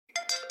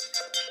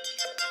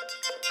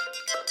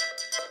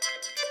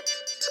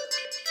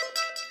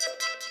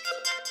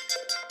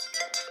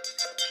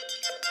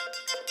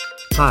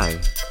Hi,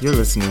 you're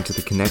listening to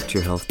the Connect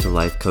Your Health to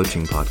Life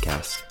coaching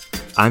podcast.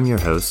 I'm your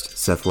host,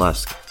 Seth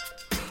Lusk.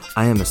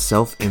 I am a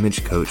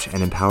self-image coach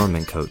and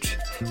empowerment coach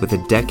with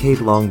a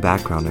decade-long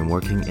background in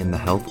working in the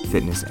health,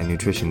 fitness, and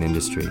nutrition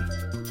industry.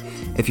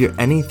 If you're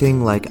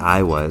anything like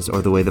I was,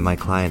 or the way that my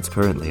clients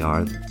currently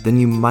are, then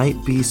you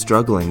might be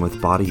struggling with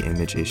body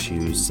image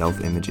issues,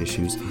 self-image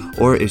issues,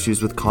 or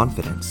issues with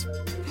confidence.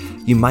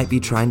 You might be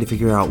trying to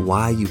figure out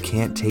why you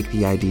can't take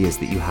the ideas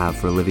that you have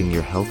for living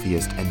your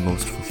healthiest and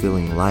most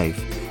fulfilling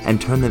life and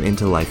turn them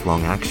into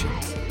lifelong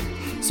actions.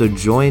 So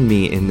join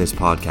me in this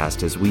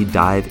podcast as we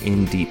dive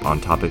in deep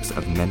on topics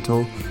of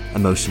mental,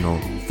 emotional,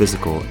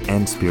 physical,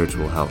 and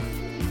spiritual health.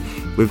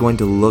 We're going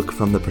to look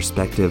from the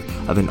perspective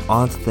of an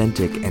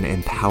authentic and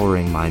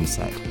empowering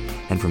mindset,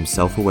 and from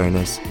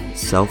self-awareness,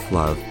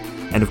 self-love,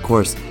 and of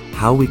course,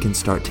 how we can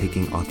start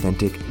taking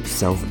authentic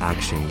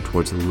self-action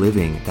towards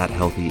living that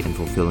healthy and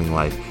fulfilling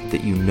life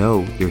that you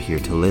know you're here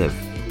to live.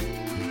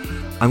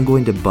 I'm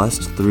going to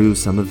bust through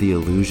some of the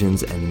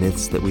illusions and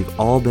myths that we've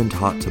all been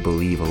taught to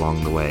believe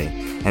along the way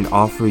and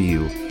offer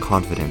you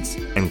confidence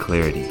and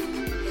clarity.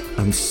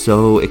 I'm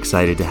so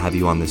excited to have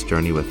you on this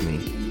journey with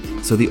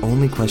me. So the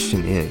only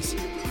question is,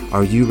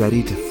 are you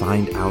ready to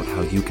find out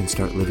how you can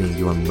start living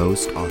your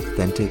most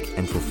authentic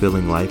and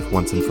fulfilling life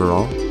once and for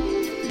all?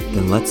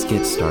 Then let's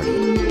get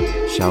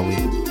started, shall we?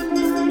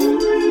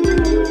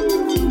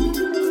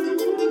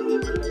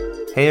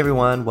 Hey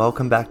everyone,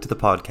 welcome back to the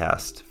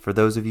podcast. For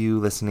those of you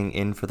listening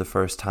in for the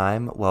first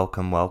time,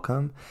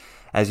 welcome.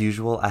 As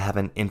usual, I have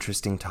an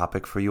interesting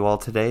topic for you all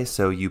today,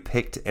 so you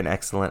picked an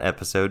excellent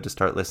episode to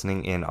start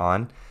listening in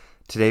on.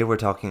 Today we're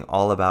talking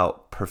all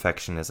about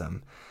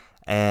perfectionism.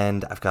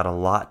 And I've got a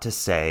lot to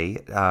say.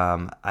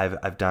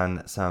 I've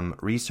done some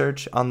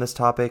research on this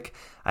topic.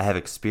 I have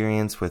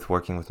experience with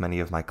working with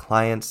many of my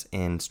clients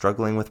in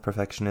struggling with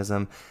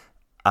perfectionism.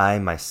 I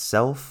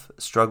myself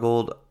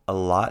struggled a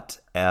lot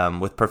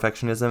with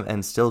perfectionism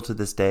and still to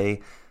this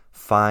day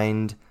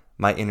find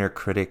my inner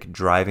critic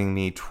driving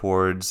me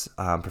towards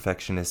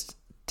perfectionist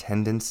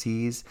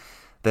tendencies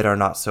that are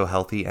not so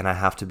healthy, and I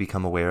have to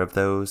become aware of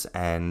those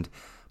and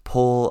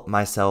pull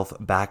myself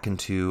back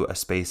into a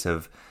space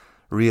of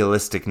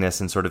realisticness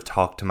and sort of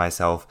talk to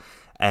myself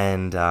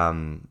and,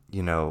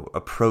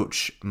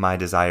 approach my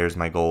desires,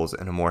 my goals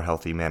in a more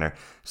healthy manner.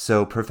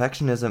 So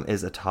perfectionism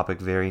is a topic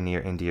very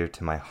near and dear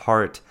to my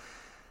heart.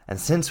 And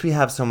since we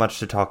have so much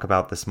to talk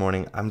about this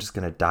morning, I'm just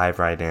going to dive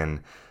right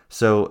in.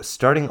 So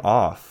starting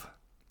off,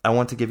 I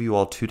want to give you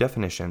all two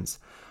definitions.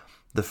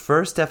 The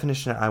first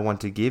definition I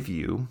want to give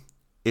you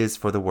is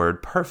for the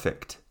word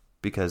perfect,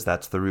 because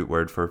that's the root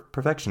word for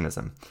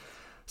perfectionism.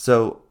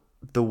 So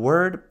the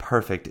word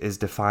perfect is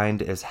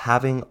defined as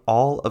having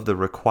all of the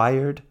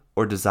required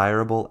or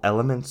desirable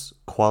elements,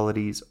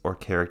 qualities, or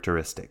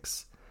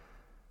characteristics.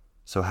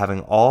 So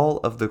having all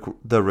of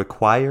the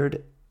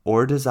required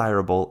or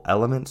desirable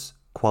elements,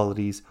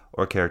 qualities,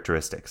 or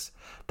characteristics.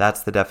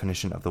 That's the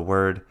definition of the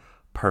word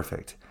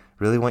perfect.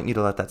 Really want you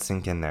to let that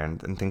sink in there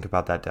and think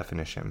about that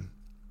definition.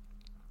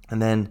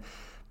 And then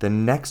the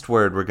next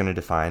word we're going to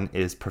define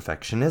is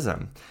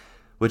perfectionism,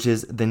 which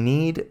is the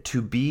need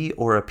to be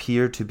or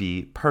appear to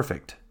be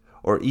perfect,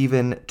 or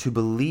even to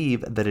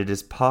believe that it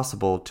is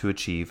possible to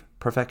achieve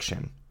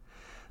perfection.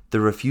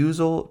 The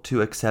refusal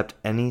to accept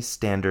any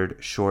standard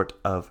short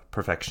of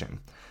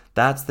perfection.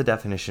 That's the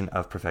definition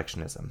of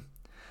perfectionism.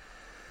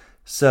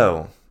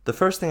 So, the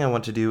first thing I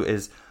want to do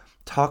is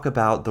talk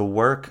about the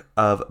work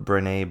of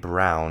Brené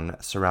Brown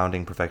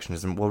surrounding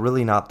perfectionism. Well,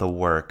 really not the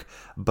work,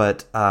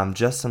 but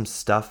just some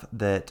stuff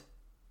that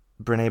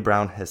Brené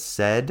Brown has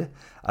said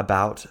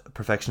about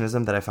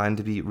perfectionism that I find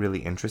to be really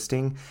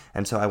interesting.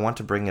 And so I want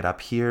to bring it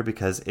up here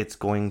because it's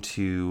going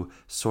to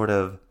sort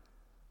of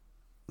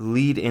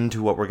lead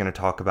into what we're going to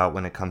talk about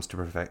when it comes to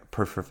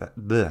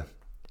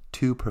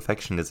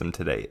perfectionism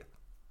today.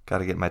 Got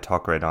to get my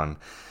talk right on.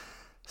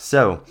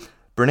 So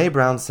Brené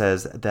Brown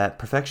says that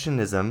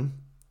perfectionism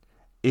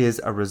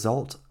is a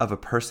result of a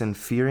person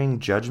fearing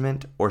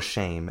judgment or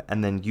shame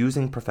and then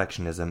using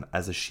perfectionism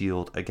as a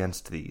shield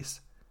against these.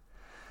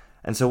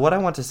 And so what I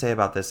want to say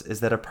about this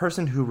is that a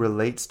person who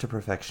relates to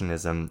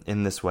perfectionism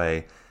in this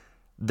way,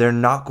 they're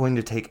not going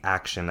to take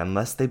action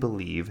unless they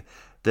believe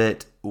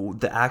that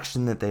the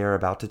action that they are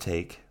about to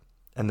take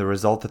and the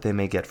result that they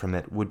may get from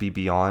it would be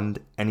beyond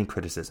any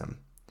criticism.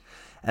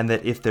 And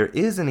that if there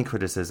is any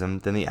criticism,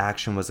 then the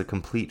action was a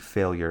complete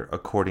failure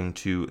according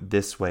to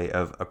this way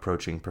of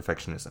approaching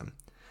perfectionism.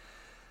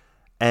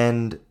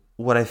 And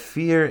what I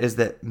fear is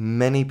that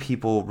many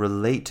people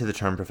relate to the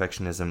term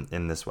perfectionism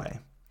in this way.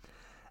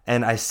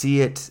 And I've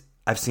seen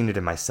it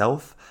in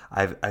myself,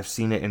 I've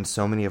seen it in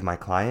so many of my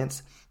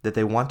clients, that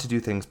they want to do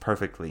things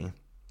perfectly.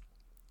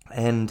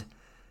 And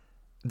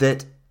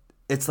that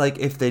it's like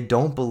if they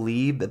don't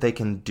believe that they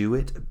can do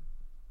it,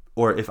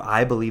 or if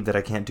I believe that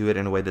I can't do it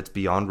in a way that's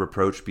beyond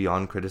reproach,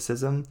 beyond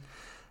criticism,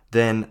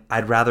 then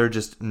I'd rather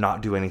just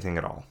not do anything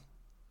at all.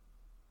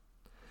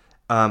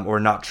 Or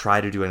not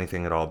try to do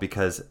anything at all,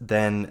 because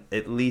then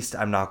at least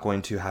I'm not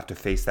going to have to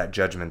face that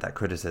judgment, that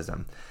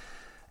criticism.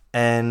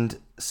 And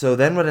so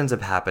then what ends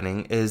up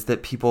happening is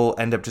that people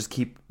end up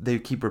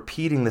keep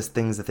repeating these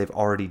things that they've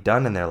already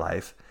done in their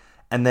life,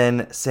 and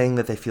then saying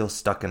that they feel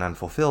stuck and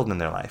unfulfilled in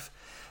their life.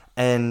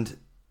 And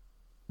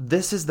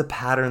this is the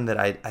pattern that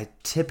I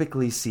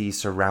typically see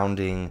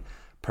surrounding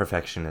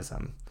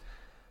perfectionism.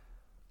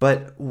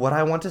 But what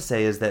I want to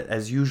say is that,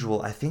 as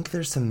usual, I think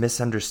there's some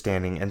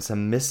misunderstanding and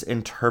some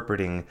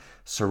misinterpreting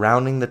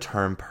surrounding the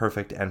term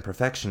perfect and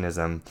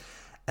perfectionism.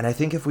 And I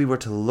think if we were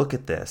to look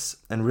at this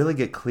and really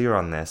get clear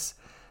on this,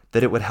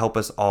 that it would help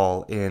us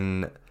all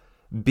in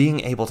being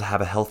able to have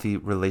a healthy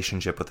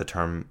relationship with the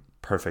term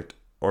perfect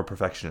or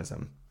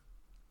perfectionism.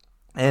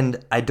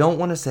 And I don't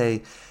want to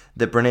say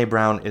that Brené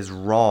Brown is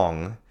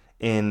wrong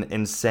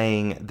in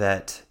saying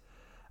that,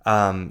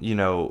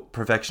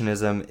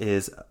 perfectionism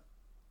is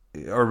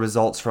or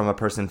results from a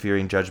person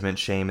fearing judgment,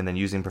 shame, and then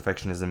using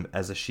perfectionism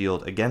as a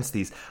shield against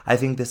these. I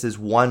think this is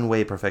one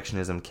way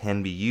perfectionism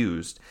can be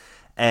used.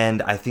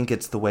 And I think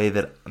it's the way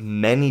that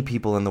many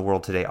people in the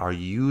world today are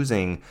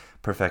using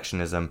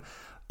perfectionism.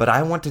 But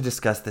I want to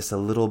discuss this a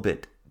little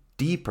bit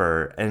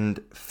deeper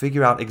and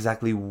figure out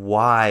exactly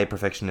why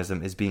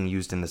perfectionism is being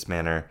used in this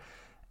manner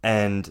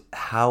and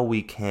how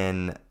we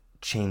can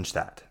change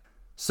that.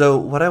 So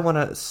what I want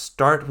to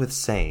start with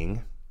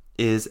saying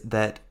is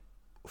that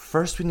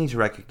first we need to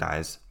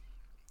recognize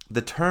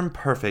the term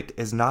perfect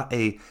is not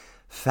a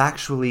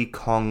factually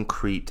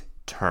concrete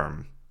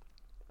term.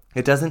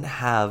 It doesn't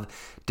have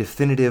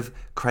definitive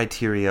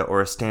criteria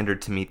or a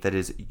standard to meet that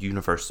is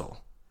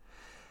universal.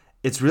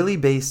 It's really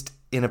based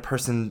in a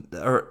person,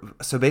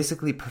 so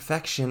basically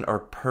perfection or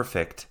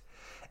perfect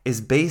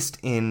is based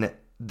in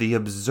the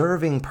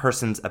observing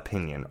person's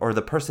opinion, or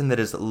the person that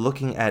is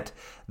looking at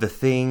the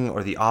thing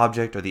or the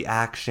object or the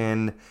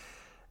action.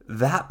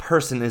 That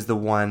person is the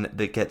one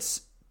that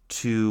gets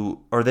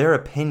to, or their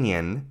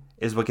opinion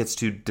is what gets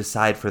to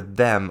decide for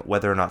them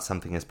whether or not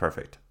something is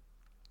perfect.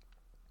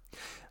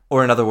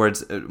 Or in other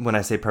words, when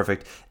I say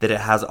perfect, that it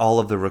has all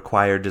of the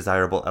required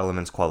desirable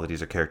elements,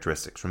 qualities, or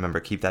characteristics.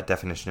 Remember, keep that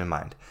definition in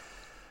mind.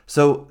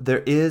 So there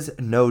is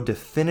no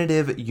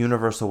definitive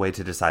universal way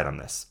to decide on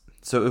this.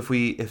 So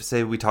if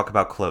say we talk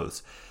about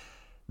clothes,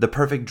 the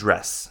perfect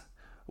dress.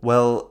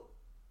 Well,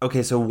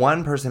 okay, so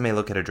one person may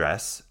look at a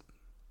dress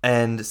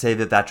and say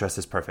that that dress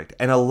is perfect.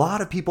 And a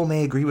lot of people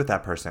may agree with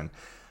that person.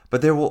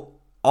 But there will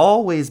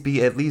always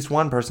be at least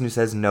one person who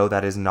says, no,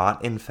 that is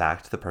not in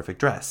fact the perfect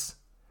dress.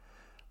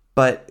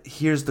 But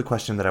here's the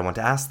question that I want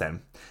to ask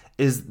them.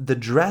 Is the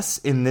dress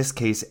in this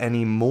case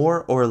any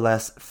more or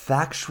less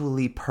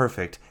factually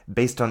perfect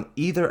based on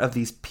either of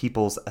these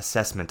people's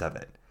assessment of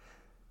it?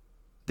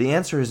 The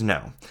answer is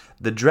no.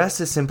 The dress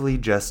is simply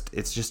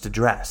it's just a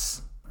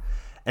dress.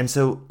 And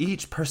so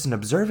each person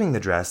observing the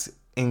dress,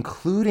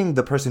 including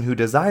the person who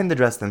designed the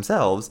dress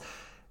themselves,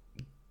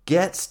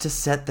 gets to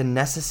set the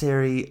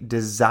necessary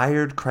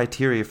desired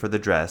criteria for the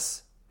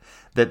dress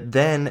that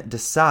then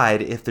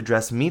decide if the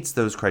dress meets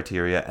those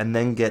criteria and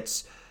then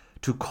gets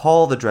to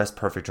call the dress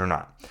perfect or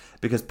not.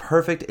 Because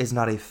perfect is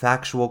not a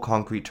factual,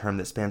 concrete term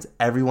that spans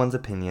everyone's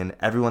opinion,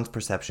 everyone's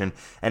perception,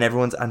 and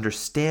everyone's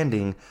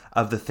understanding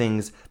of the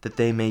things that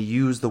they may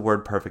use the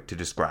word perfect to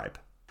describe.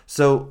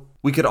 So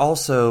we could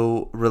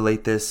also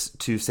relate this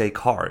to, say,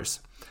 cars.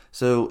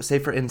 So say,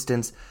 for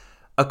instance,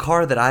 a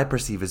car that I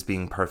perceive as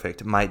being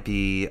perfect might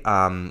be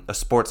a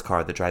sports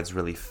car that drives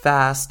really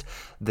fast,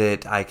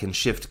 that I can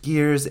shift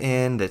gears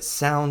in, that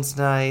sounds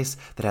nice,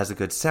 that has a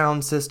good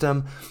sound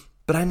system.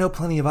 But I know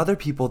plenty of other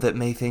people that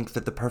may think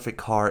that the perfect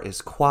car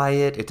is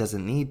quiet, it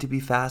doesn't need to be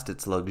fast,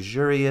 it's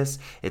luxurious,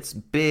 it's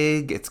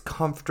big, it's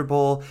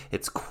comfortable,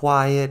 it's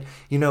quiet,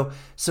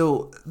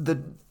 So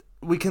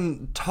we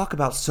can talk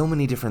about so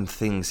many different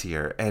things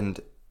here, and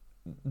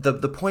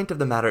the point of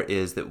the matter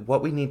is that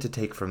what we need to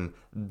take from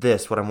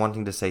this, what I'm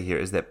wanting to say here,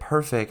 is that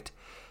perfect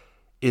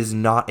is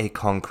not a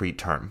concrete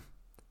term.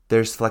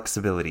 There's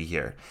flexibility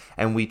here.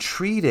 And we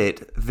treat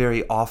it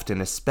very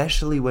often,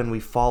 especially when we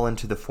fall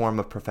into the form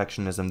of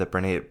perfectionism that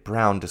Brené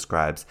Brown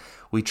describes.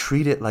 We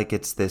treat it like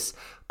it's this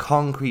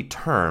concrete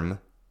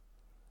term,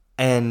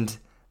 and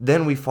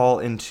then we fall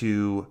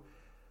into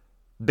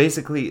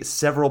basically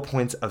several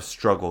points of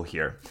struggle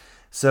here.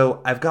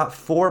 So I've got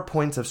 4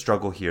 points of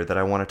struggle here that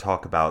I want to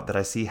talk about that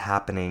I see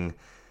happening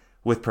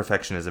with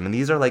perfectionism. And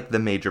these are like the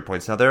major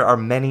points. Now, there are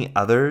many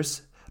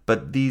others,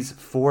 but these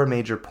 4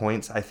 major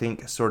points, I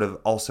think, sort of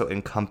also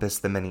encompass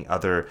the many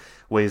other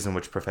ways in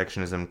which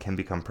perfectionism can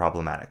become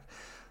problematic.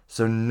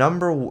 So the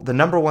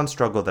number one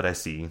struggle that I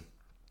see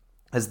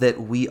is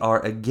that we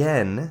are,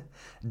 again,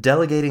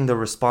 delegating the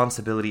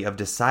responsibility of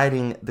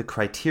deciding the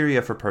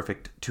criteria for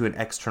perfect to an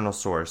external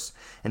source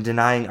and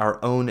denying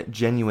our own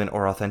genuine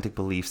or authentic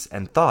beliefs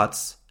and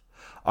thoughts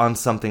on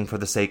something for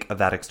the sake of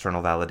that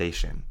external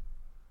validation.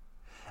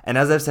 And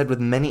as I've said with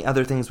many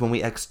other things, when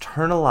we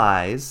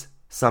externalize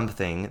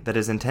something that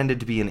is intended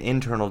to be an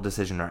internal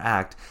decision or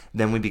act,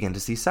 then we begin to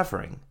see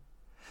suffering.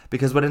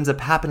 Because what ends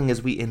up happening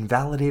is we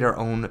invalidate our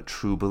own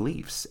true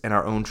beliefs and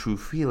our own true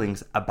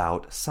feelings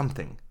about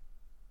something.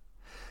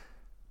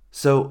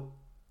 So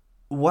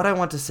what I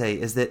want to say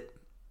is that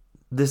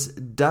this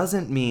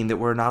doesn't mean that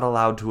we're not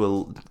allowed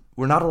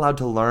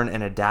to learn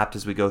and adapt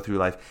as we go through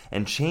life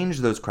and change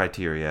those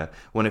criteria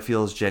when it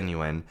feels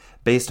genuine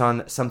based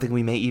on something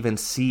we may even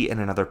see in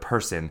another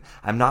person.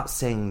 I'm not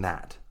saying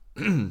that.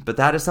 But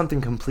that is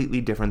something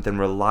completely different than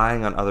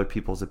relying on other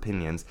people's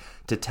opinions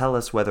to tell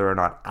us whether or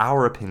not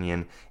our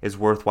opinion is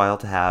worthwhile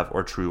to have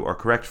or true or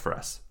correct for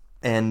us.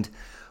 And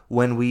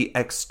when we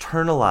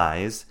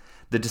externalize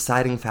the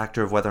deciding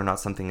factor of whether or not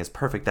something is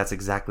perfect, that's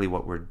exactly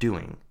what we're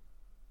doing.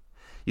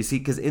 You see,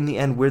 because in the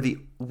end,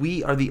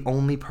 we are the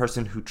only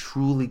person who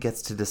truly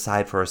gets to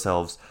decide for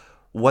ourselves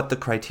what the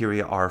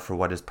criteria are for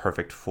what is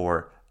perfect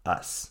for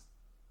us.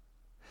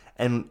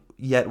 And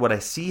yet what I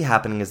see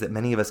happening is that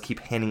many of us keep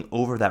handing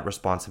over that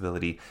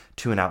responsibility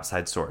to an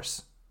outside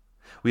source.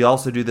 We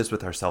also do this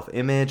with our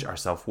self-image, our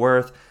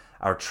self-worth,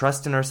 our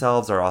trust in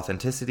ourselves, our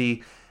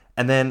authenticity,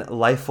 and then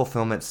life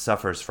fulfillment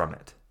suffers from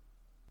it.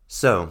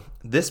 So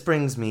this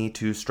brings me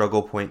to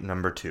struggle point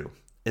number 2,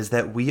 is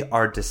that we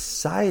are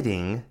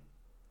deciding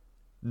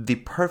the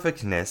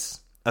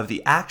perfectness of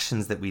the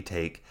actions that we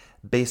take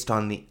based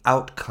on the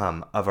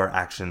outcome of our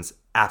actions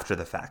after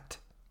the fact.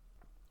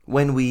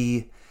 When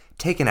we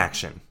take an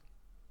action,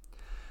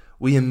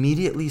 we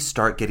immediately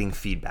start getting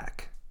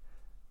feedback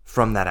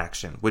from that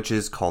action, which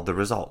is called the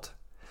result.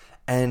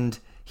 And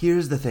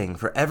here's the thing,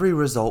 for every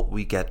result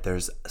we get,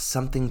 there's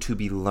something to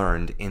be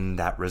learned in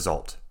that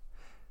result.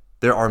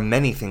 There are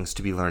many things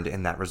to be learned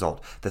in that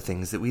result. The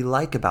things that we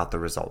like about the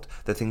result,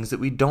 the things that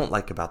we don't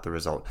like about the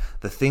result,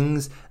 the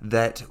things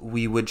that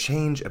we would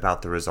change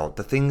about the result,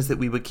 the things that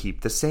we would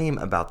keep the same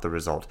about the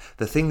result,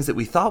 the things that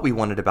we thought we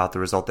wanted about the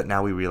result that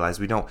now we realize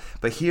we don't.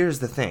 But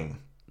here's the thing.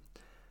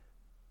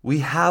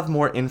 We have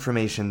more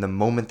information the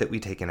moment that we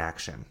take an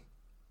action.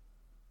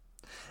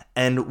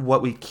 And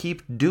what we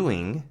keep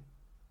doing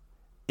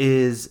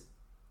is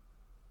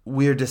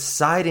we're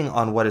deciding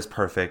on what is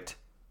perfect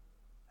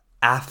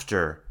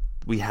after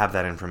we have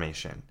that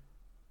information.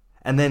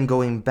 And then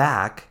going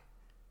back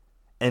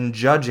and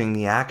judging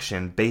the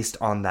action based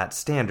on that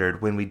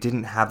standard when we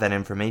didn't have that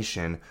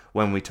information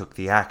when we took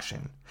the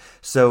action.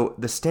 So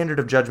the standard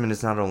of judgment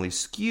is not only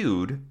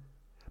skewed,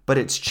 but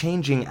it's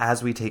changing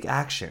as we take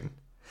action.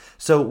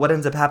 So what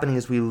ends up happening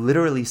is we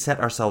literally set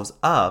ourselves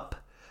up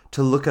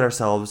to look at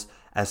ourselves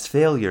as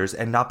failures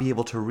and not be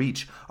able to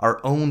reach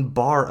our own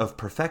bar of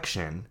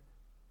perfection.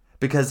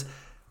 Because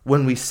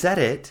when we set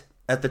it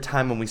at the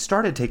time when we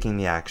started taking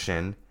the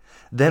action,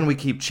 then we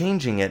keep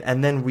changing it,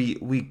 and then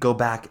we go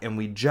back and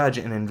we judge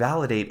and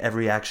invalidate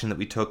every action that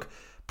we took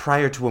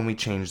prior to when we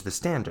changed the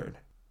standard.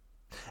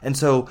 And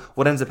so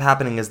what ends up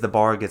happening is the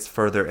bar gets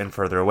further and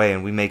further away,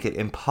 and we make it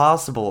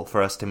impossible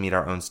for us to meet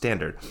our own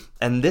standard.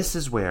 And this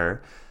is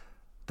where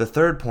the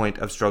third point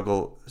of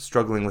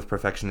struggling with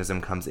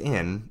perfectionism comes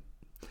in,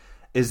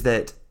 is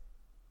that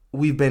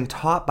we've been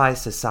taught by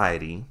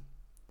society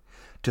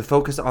to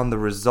focus on the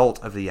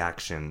result of the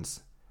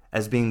actions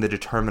as being the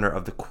determiner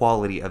of the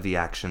quality of the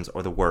actions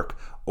or the work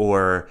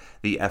or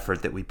the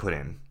effort that we put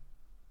in.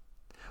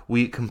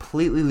 We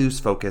completely lose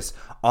focus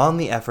on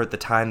the effort, the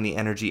time, the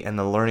energy, and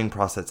the learning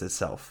process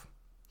itself.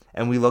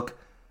 And we look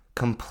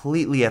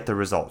completely at the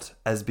result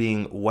as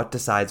being what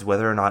decides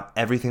whether or not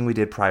everything we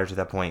did prior to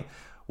that point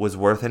was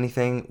worth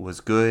anything,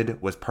 was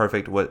good, was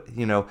perfect,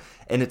 and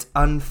it's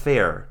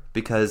unfair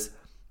because,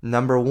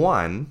 number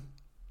one,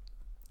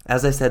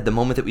 as I said, the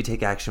moment that we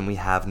take action, we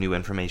have new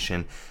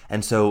information.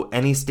 And so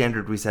any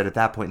standard we set at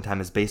that point in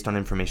time is based on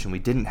information we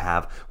didn't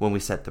have when we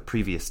set the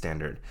previous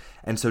standard.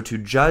 And so to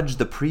judge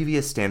the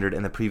previous standard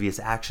and the previous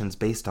actions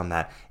based on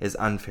that is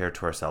unfair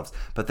to ourselves.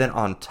 But then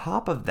on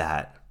top of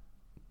that,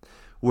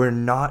 we're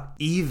not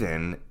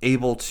even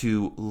able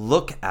to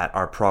look at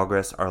our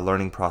progress, our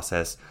learning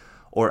process,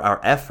 or our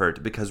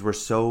effort because we're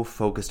so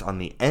focused on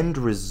the end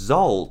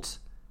result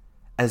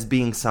as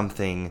being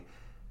something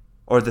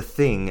or the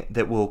thing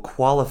that will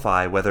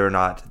qualify whether or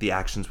not the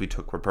actions we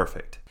took were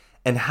perfect.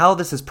 And how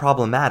this is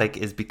problematic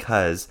is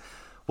because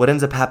what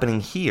ends up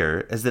happening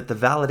here is that the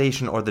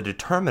validation or the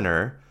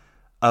determiner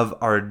of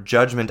our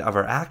judgment of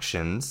our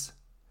actions,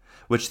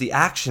 which the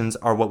actions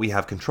are what we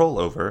have control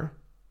over,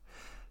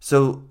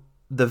 so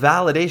the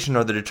validation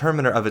or the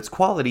determiner of its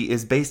quality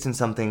is based in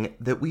something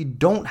that we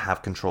don't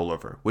have control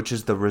over, which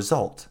is the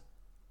result.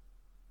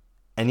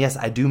 And yes,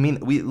 I do mean,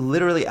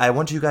 I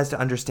want you guys to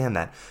understand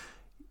that.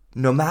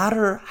 No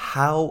matter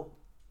how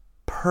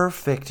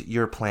perfect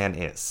your plan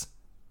is,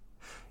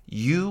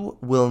 you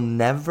will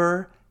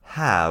never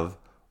have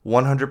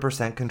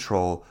 100%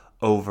 control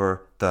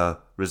over the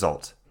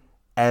result.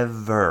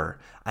 Ever.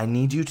 I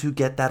need you to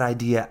get that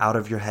idea out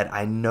of your head.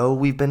 I know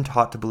we've been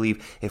taught to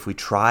believe if we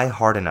try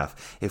hard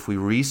enough, if we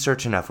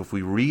research enough, if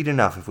we read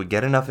enough, if we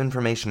get enough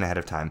information ahead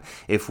of time,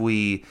 if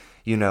we,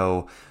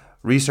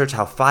 research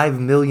how 5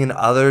 million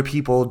other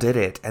people did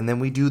it, and then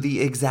we do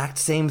the exact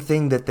same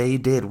thing that they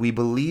did. We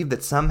believe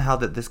that somehow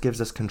that this gives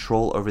us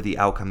control over the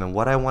outcome, and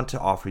what I want to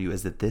offer you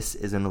is that this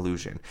is an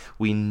illusion.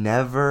 We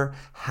never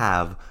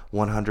have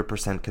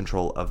 100%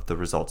 control of the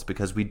results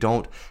because we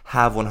don't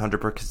have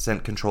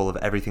 100% control of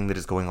everything that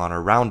is going on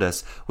around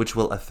us, which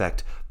will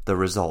affect the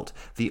result.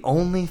 The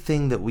only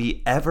thing that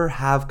we ever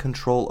have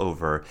control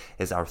over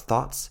is our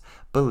thoughts,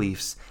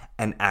 beliefs,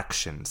 and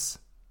actions.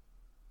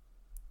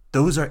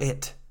 Those are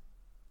it.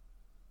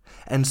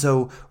 And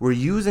so we're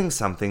using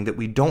something that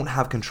we don't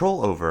have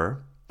control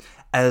over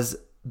as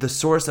the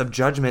source of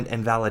judgment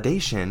and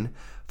validation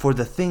for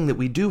the thing that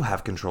we do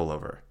have control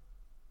over.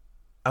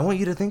 I want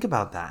you to think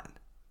about that.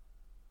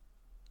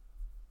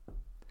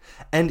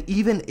 And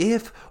even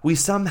if we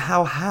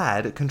somehow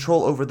had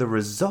control over the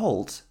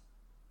result,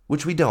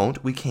 which we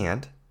don't, we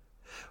can't,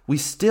 we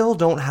still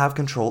don't have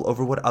control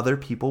over what other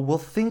people will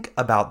think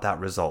about that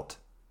result.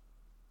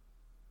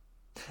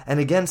 And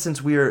again,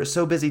 since we are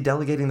so busy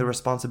delegating the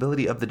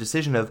responsibility of the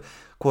decision of,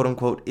 quote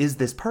unquote, is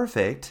this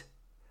perfect,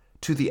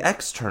 to the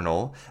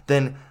external,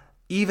 then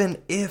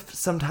even if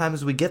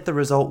sometimes we get the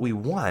result we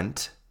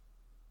want,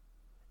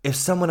 if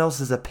someone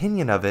else's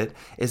opinion of it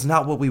is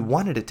not what we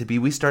wanted it to be,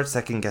 we start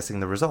second-guessing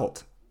the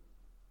result.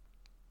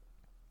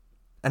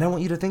 And I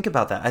want you to think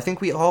about that. I think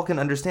we all can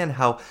understand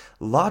how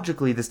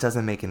logically this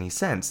doesn't make any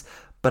sense,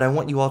 but I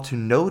want you all to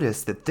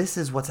notice that this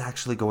is what's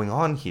actually going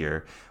on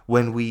here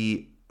when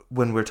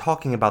we're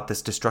talking about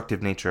this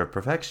destructive nature of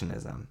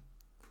perfectionism.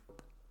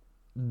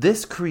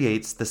 This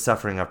creates the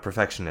suffering of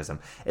perfectionism.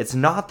 It's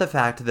not the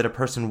fact that a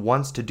person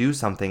wants to do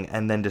something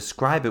and then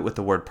describe it with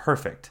the word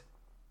perfect.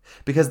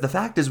 Because the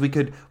fact is we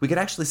could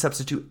actually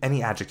substitute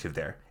any adjective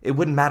there. It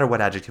wouldn't matter what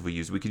adjective we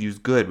use. We could use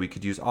good, we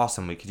could use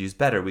awesome, we could use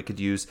better, we could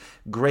use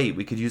great,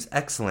 we could use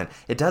excellent.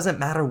 It doesn't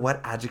matter what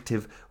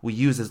adjective we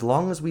use as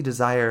long as we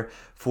desire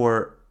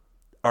for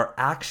our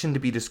action to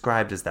be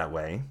described as that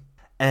way,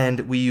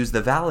 and we use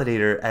the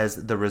validator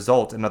as the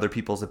result and other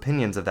people's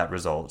opinions of that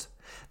result,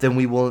 then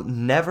we will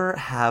never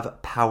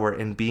have power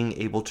in being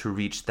able to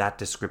reach that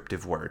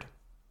descriptive word.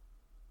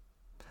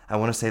 I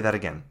want to say that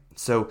again.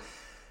 So,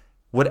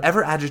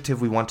 whatever adjective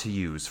we want to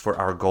use for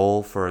our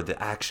goal, for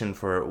the action,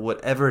 for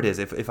whatever it is,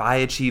 if I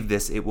achieve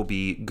this, it will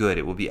be good,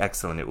 it will be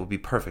excellent, it will be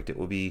perfect, it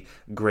will be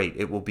great,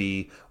 it will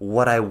be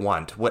what I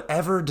want.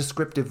 Whatever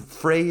descriptive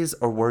phrase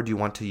or word you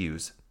want to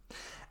use,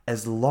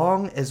 as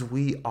long as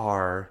we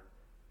are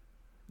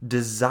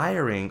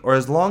desiring, or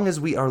as long as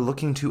we are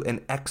looking to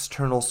an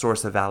external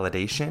source of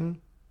validation,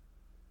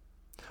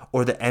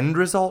 or the end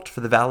result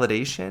for the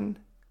validation,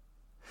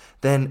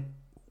 then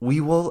we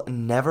will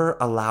never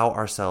allow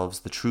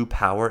ourselves the true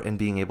power in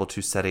being able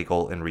to set a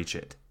goal and reach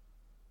it.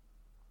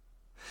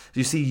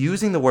 You see,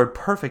 using the word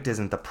perfect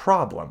isn't the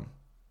problem.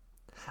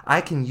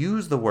 I can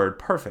use the word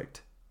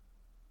perfect,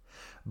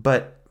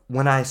 but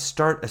when I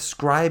start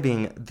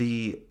ascribing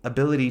the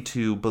ability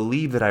to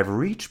believe that I've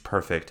reached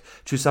perfect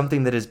to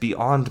something that is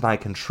beyond my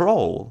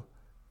control,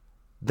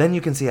 then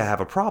you can see I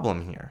have a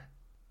problem here.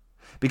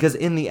 Because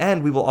in the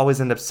end, we will always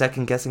end up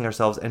second-guessing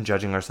ourselves and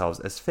judging ourselves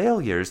as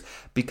failures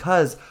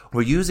because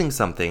we're using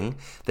something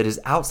that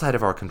is outside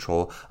of our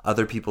control,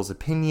 other people's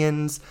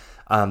opinions,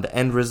 the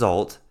end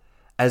result,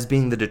 as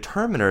being the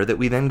determiner that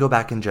we then go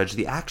back and judge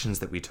the actions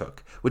that we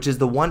took, which is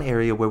the one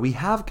area where we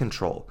have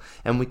control,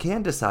 and we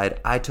can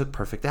decide, I took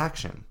perfect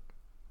action.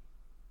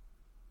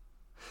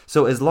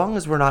 So as long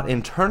as we're not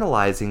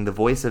internalizing the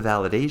voice of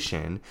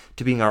validation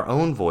to being our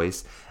own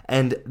voice,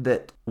 and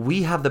that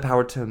we have the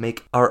power to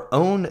make our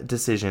own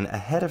decision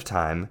ahead of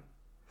time,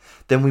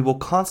 then we will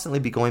constantly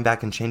be going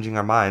back and changing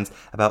our minds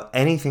about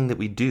anything that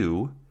we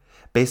do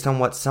based on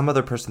what some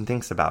other person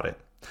thinks about it,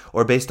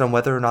 or based on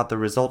whether or not the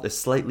result is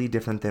slightly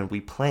different than we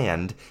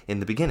planned in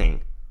the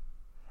beginning.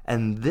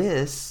 And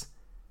this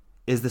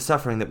is the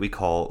suffering that we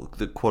call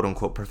the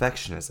quote-unquote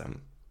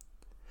perfectionism.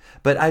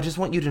 But I just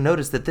want you to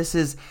notice that this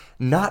is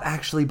not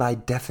actually by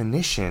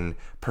definition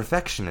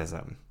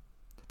perfectionism.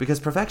 Because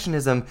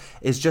perfectionism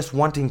is just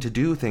wanting to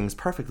do things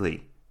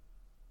perfectly.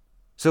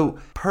 So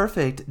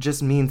perfect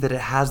just means that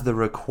it has the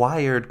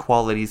required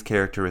qualities,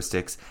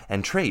 characteristics,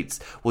 and traits.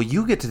 Well,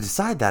 you get to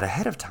decide that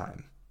ahead of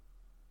time.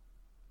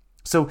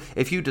 So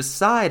if you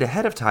decide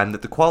ahead of time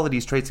that the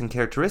qualities, traits, and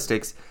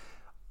characteristics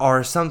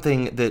are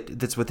something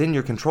that's within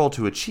your control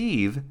to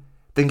achieve,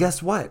 then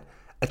guess what?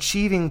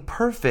 Achieving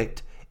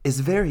perfect is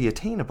very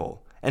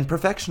attainable, and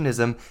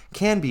perfectionism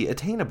can be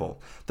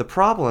attainable. The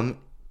problem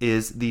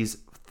is these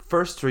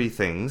first three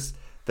things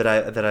that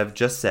I've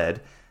just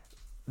said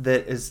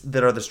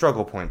that are the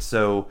struggle points.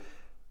 So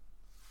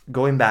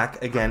going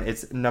back again,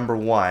 it's number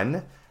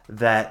one,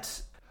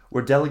 that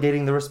we're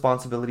delegating the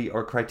responsibility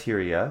or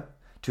criteria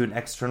to an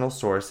external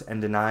source and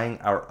denying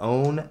our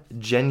own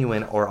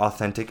genuine or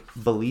authentic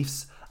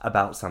beliefs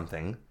about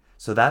something.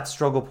 So that's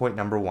struggle point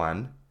number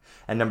one.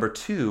 And number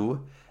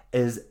two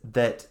is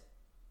that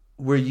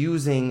we're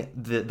using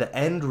the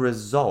end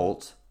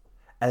result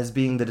as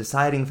being the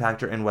deciding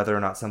factor in whether or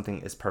not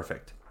something is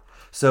perfect.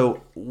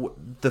 So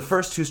the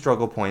first two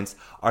struggle points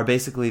are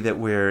basically that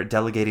we're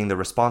delegating the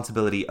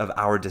responsibility of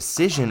our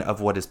decision of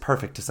what is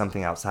perfect to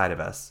something outside of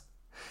us.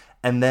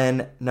 And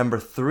then number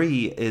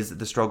three is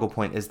the struggle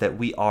point is that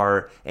we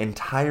are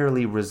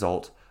entirely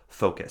result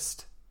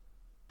focused.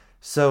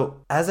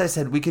 So as I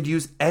said, we could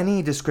use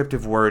any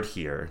descriptive word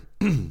here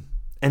and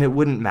it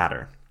wouldn't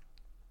matter.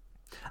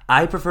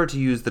 I prefer to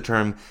use the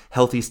term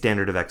healthy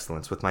standard of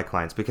excellence with my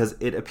clients because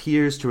it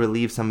appears to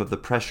relieve some of the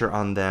pressure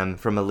on them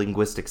from a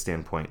linguistic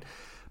standpoint.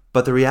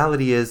 But the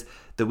reality is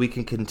that we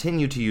can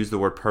continue to use the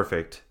word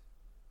perfect,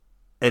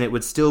 and it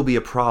would still be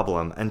a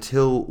problem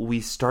until we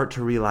start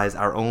to realize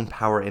our own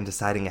power in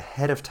deciding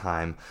ahead of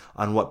time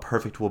on what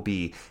perfect will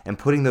be and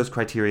putting those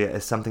criteria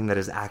as something that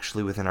is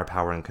actually within our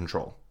power and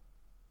control.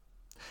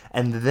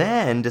 And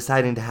then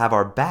deciding to have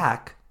our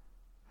back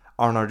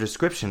on our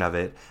description of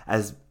it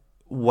as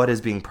what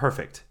is being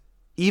perfect,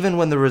 even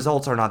when the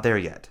results are not there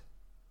yet,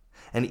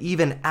 and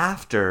even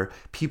after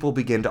people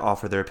begin to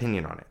offer their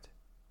opinion on it.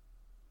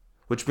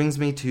 Which brings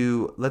me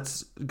to,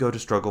 let's go to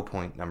struggle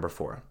point number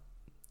 4.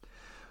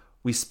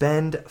 We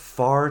spend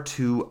far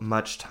too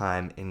much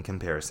time in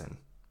comparison.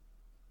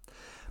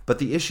 But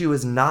the issue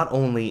is not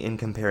only in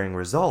comparing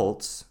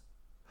results.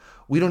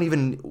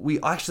 We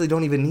actually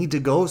don't even need to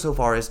go so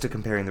far as to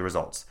comparing the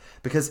results,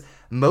 because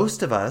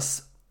most of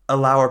us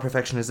allow our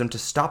perfectionism to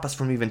stop us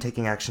from even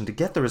taking action to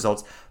get the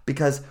results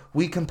because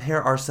we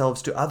compare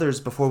ourselves to others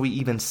before we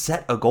even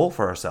set a goal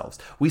for ourselves.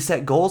 We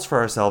set goals for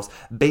ourselves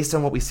based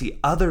on what we see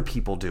other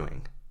people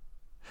doing,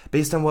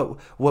 based on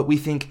what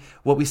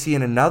we see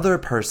in another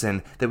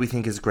person that we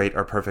think is great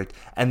or perfect.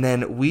 And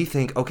then we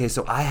think, okay,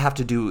 so I have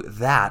to do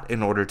that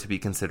in order to be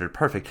considered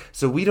perfect.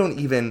 So we don't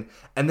even,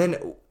 and then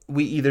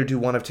we either do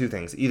one of two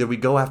things. Either we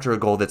go after a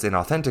goal that's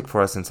inauthentic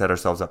for us and set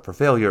ourselves up for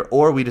failure,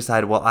 or we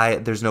decide, well,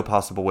 there's no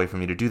possible way for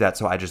me to do that,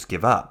 so I just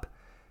give up.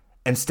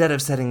 Instead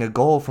of setting a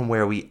goal from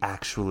where we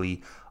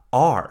actually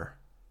are,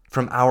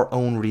 from our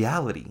own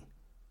reality.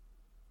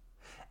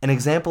 An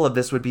example of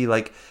this would be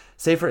like,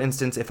 say for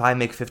instance, if I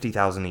make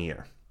 $50,000 a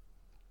year,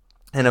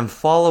 and I'm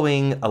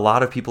following a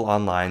lot of people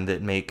online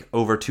that make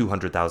over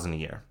 $200,000 a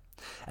year.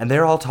 And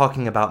they're all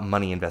talking about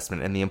money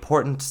investment and the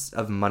importance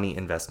of money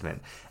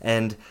investment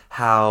and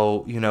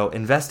how,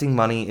 investing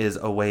money is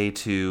a way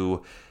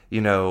to,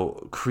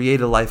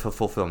 create a life of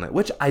fulfillment,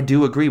 which I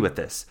do agree with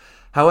this.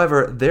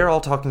 However, they're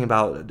all talking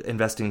about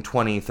investing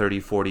 $20,000,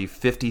 $30,000,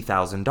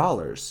 $40,000,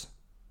 $50,000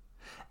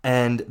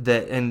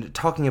 and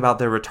talking about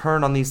their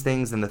return on these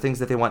things and the things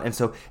that they want. And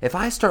so if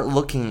I start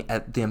looking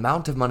at the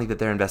amount of money that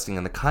they're investing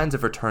and the kinds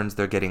of returns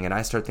they're getting, and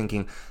I start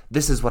thinking,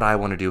 this is what I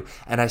want to do,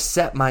 and I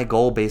set my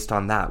goal based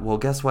on that, well,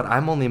 guess what?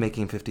 I'm only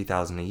making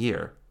 $50,000 a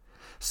year.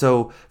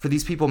 So for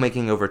these people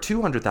making over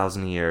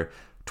 $200,000 a year,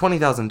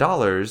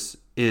 $20,000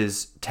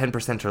 is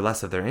 10% or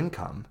less of their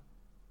income.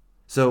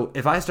 So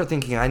if I start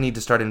thinking I need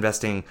to start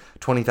investing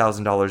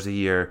 $20,000 a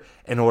year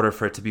in order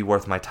for it to be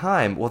worth my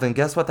time, well, then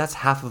guess what? That's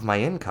half of my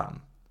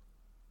income.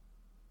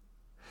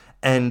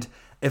 And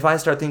if I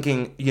start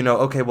thinking,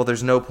 okay, well,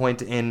 there's no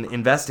point in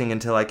investing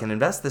until I can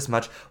invest this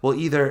much, well,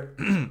 either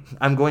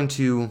I'm going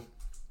to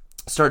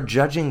start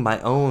judging my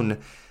own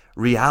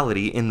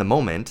reality in the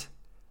moment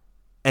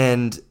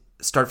and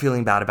start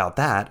feeling bad about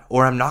that,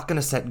 or I'm not going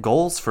to set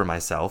goals for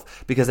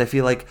myself because I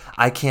feel like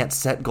I can't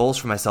set goals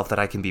for myself that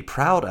I can be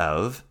proud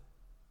of.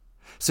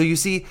 So you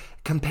see,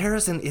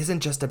 comparison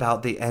isn't just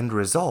about the end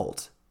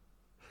result.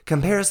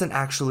 Comparison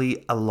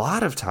actually, a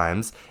lot of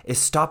times, is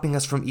stopping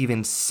us from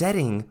even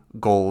setting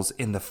goals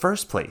in the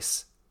first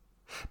place.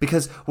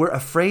 Because we're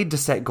afraid to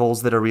set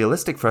goals that are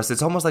realistic for us.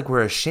 It's almost like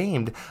we're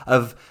ashamed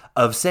of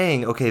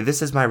saying, okay,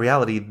 this is my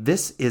reality.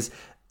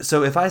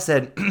 So if I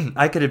said,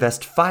 I could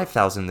invest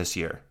 $5,000 this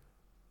year,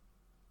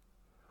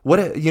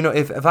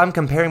 if I'm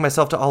comparing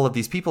myself to all of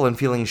these people and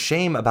feeling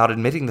shame about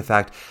admitting the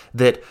fact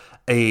that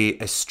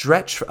a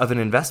stretch of an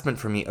investment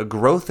for me, a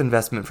growth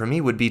investment for me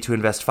would be to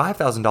invest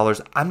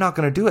 $5,000, I'm not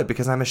going to do it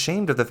because I'm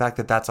ashamed of the fact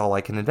that that's all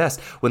I can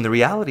invest. When the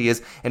reality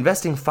is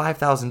investing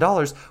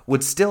 $5,000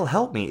 would still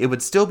help me. It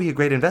would still be a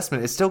great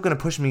investment. It's still going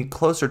to push me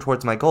closer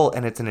towards my goal,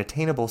 and it's an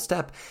attainable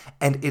step,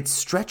 and it's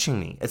stretching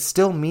me. It's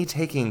still me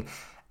taking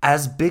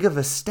as big of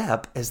a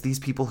step as these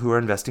people who are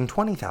investing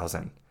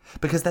 $20,000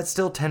 because that's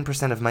still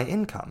 10% of my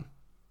income.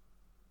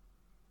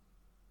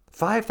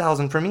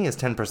 $5,000 for me is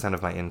 10%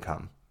 of my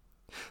income.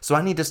 So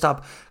I need to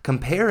stop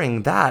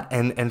comparing that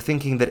and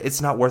thinking that it's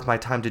not worth my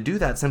time to do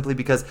that simply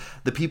because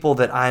the people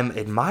that I'm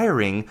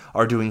admiring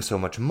are doing so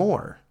much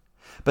more.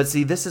 But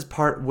see, this is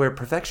part where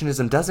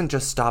perfectionism doesn't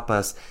just stop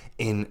us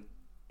in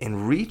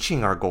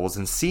reaching our goals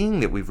and seeing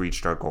that we've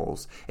reached our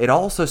goals. It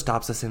also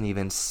stops us in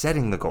even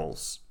setting the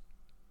goals.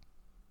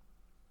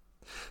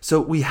 So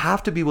we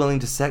have to be willing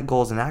to set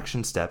goals and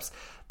action steps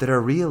that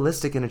are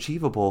realistic and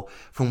achievable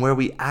from where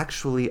we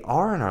actually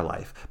are in our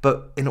life.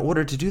 But in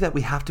order to do that,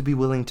 we have to be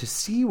willing to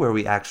see where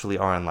we actually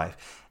are in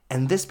life.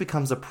 And this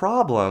becomes a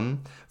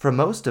problem for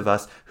most of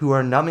us who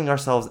are numbing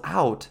ourselves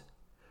out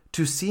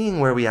to seeing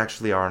where we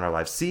actually are in our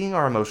lives, seeing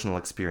our emotional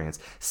experience,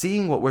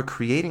 seeing what we're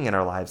creating in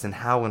our lives and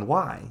how and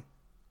why.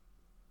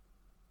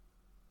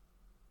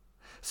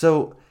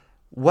 So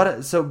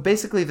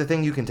basically the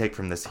thing you can take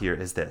from this here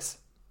is this.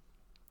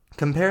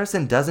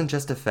 Comparison doesn't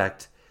just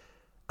affect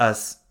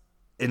us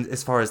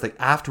as far as like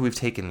after we've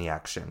taken the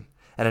action.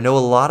 And I know a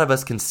lot of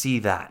us can see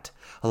that.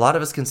 A lot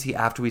of us can see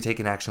after we take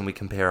an action, we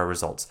compare our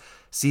results.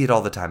 See it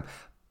all the time.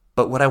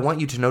 But what I want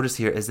you to notice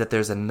here is that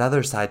there's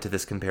another side to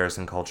this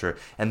comparison culture,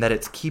 and that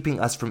it's keeping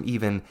us from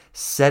even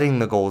setting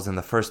the goals in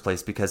the first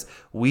place, because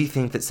we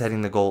think that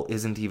setting the goal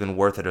isn't even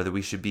worth it, or that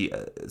we should be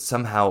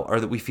or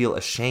that we feel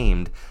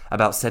ashamed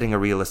about setting a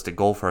realistic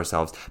goal for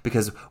ourselves,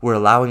 because we're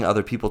allowing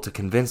other people to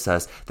convince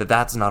us that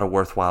that's not a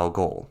worthwhile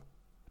goal,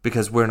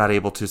 because we're not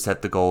able to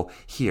set the goal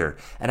here.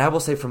 And I will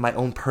say, from my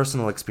own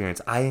personal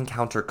experience, I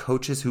encounter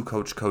coaches who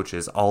coach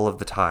coaches all of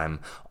the time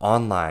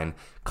online,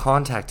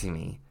 contacting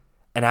me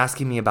and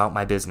asking me about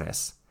my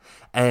business.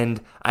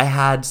 And I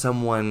had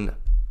someone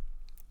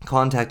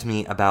contact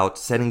me about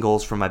setting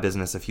goals for my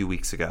business a few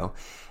weeks ago.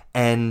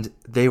 And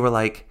they were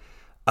like,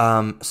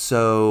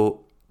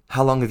 so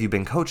how long have you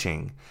been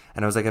coaching?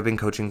 And I was like, I've been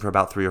coaching for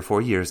about 3 or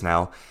 4 years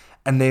now.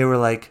 And they were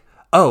like,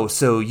 oh,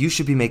 so you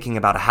should be making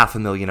about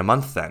 $500,000 a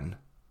month then.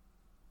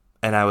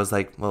 And I was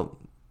like, well,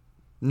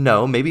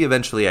 no, maybe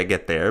eventually I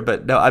get there,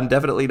 but no, I'm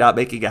definitely not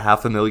making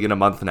 $500,000 a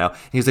month now. And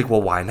he was like,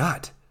 well, why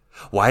not?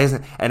 Why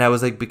isn't, and I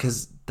was like,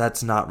 because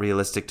that's not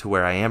realistic to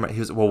where I am. He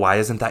was, well, why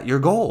isn't that your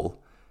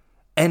goal?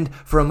 And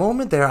for a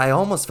moment there, I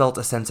almost felt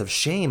a sense of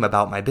shame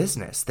about my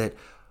business, that,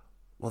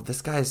 well,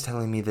 this guy is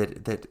telling me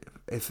that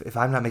if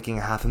I'm not making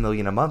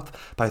 $500,000 a month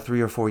by 3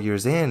 or 4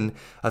 years in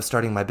of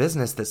starting my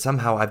business, that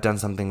somehow I've done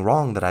something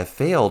wrong, that I've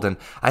failed. And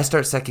I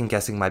start second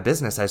guessing my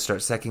business. I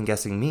start second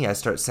guessing me. I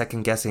start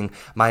second guessing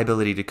my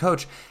ability to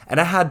coach. And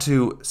I had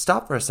to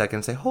stop for a second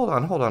and say, hold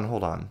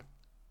on.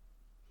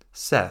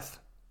 Seth,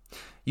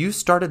 you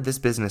started this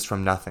business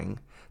from nothing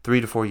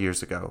 3 to 4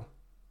 years ago.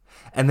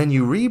 And then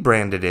you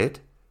rebranded it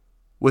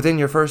within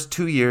your first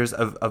 2 years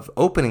of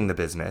opening the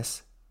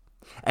business.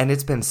 And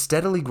it's been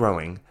steadily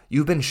growing.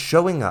 You've been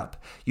showing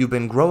up. You've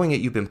been growing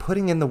it. You've been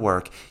putting in the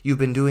work. You've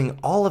been doing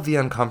all of the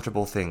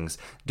uncomfortable things,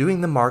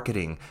 doing the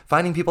marketing,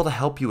 finding people to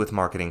help you with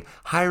marketing,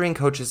 hiring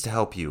coaches to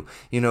help you,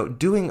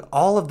 doing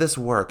all of this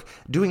work,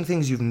 doing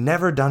things you've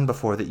never done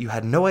before that you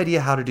had no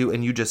idea how to do,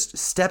 and you just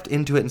stepped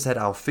into it and said,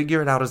 I'll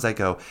figure it out as I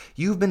go.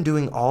 You've been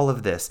doing all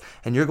of this,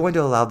 and you're going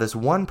to allow this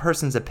one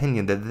person's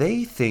opinion that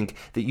they think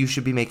that you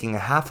should be making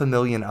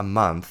 $500,000 a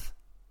month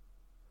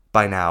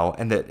by now,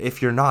 and that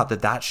if you're not,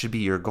 that should be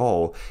your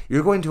goal.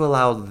 You're going to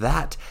allow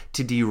that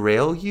to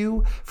derail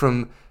you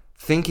from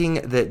thinking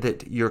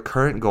that your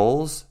current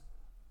goals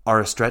are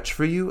a stretch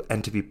for you,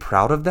 and to be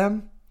proud of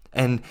them,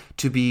 and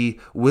to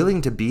be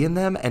willing to be in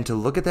them, and to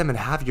look at them and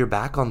have your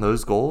back on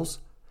those goals.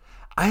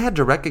 I had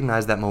to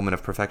recognize that moment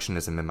of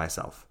perfectionism in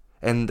myself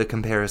and the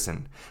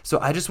comparison. So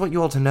I just want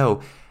you all to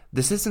know,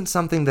 this isn't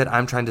something that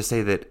I'm trying to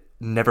say that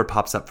never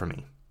pops up for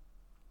me.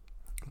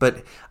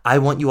 But I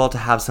want you all to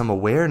have some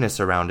awareness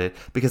around it,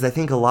 because I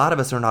think a lot of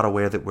us are not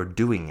aware that we're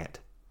doing it.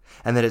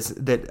 And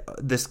that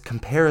this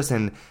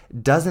comparison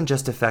doesn't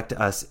just affect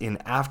us in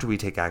after we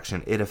take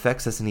action, it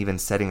affects us in even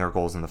setting our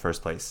goals in the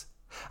first place.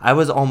 I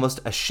was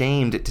almost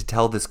ashamed to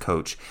tell this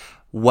coach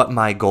what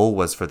my goal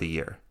was for the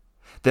year.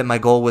 That my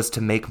goal was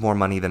to make more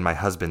money than my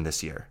husband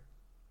this year.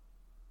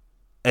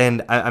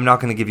 And I'm not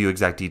going to give you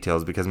exact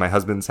details, because my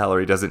husband's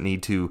salary doesn't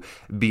need to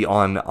be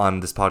on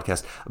this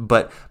podcast.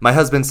 But my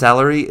husband's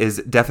salary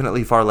is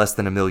definitely far less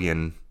than $1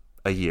 million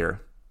a year.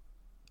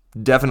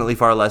 Definitely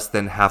far less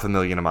than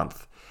 $500,000 a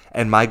month.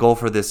 And my goal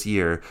for this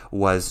year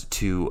was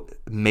to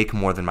make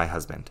more than my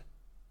husband.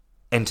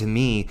 And to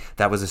me,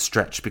 that was a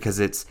stretch, because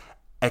it's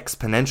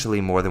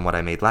exponentially more than what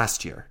I made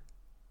last year.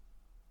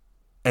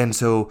 And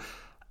so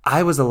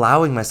I was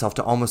allowing myself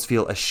to almost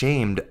feel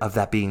ashamed of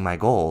that being my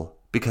goal,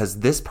 because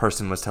this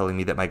person was telling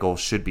me that my goal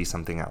should be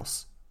something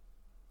else.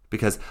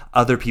 Because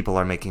other people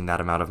are making that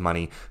amount of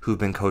money who've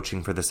been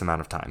coaching for this amount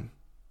of time.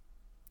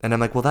 And I'm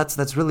like, well,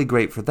 that's really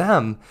great for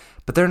them,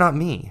 but they're not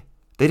me.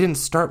 They didn't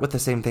start with the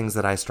same things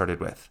that I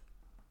started with.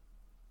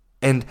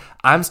 And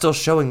I'm still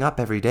showing up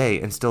every day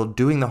and still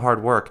doing the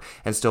hard work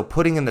and still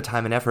putting in the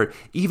time and effort,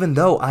 even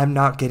though I'm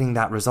not getting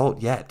that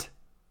result yet.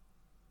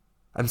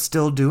 I'm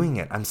still doing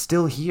it. I'm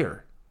still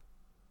here.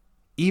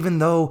 Even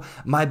though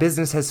my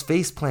business has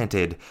face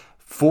planted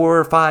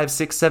 4, 5,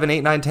 6, 7,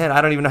 8, 9, 10,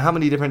 I don't even know how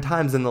many different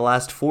times in the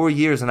last 4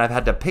 years, and I've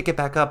had to pick it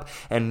back up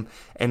and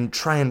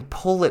try and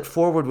pull it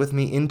forward with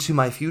me into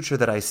my future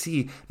that I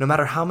see. No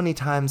matter how many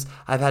times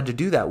I've had to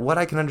do that, what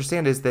I can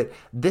understand is that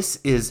this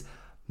is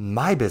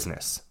my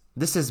business.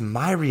 This is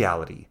my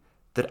reality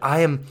that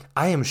I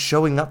am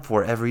showing up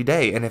for every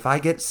day. And if I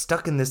get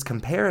stuck in this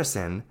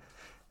comparison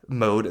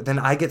mode, then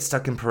I get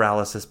stuck in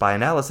paralysis by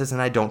analysis, and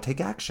I don't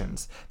take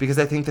actions, because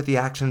I think that the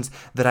actions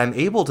that I'm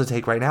able to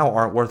take right now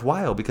aren't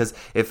worthwhile. Because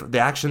if the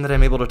action that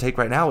I'm able to take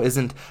right now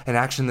isn't an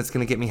action that's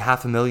going to get me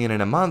 $500,000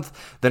 in a month,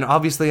 then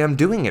obviously I'm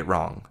doing it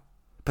wrong.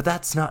 But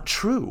that's not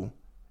true.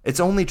 It's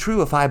only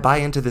true if I buy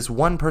into this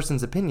one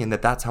person's opinion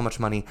that that's how much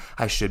money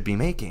I should be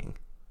making.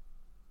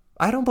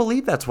 I don't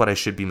believe that's what I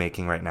should be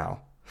making right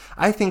now.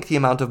 I think the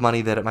amount of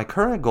money that my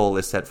current goal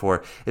is set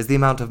for is the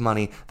amount of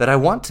money that I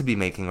want to be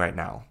making right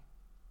now.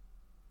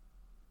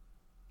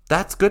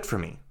 That's good for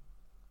me.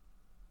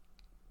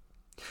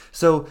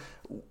 So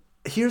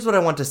here's what I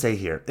want to say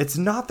here. It's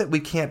not that we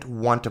can't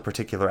want a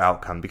particular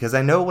outcome, because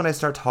I know when I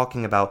start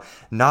talking about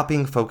not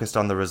being focused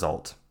on the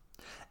result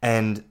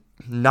and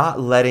not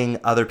letting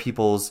other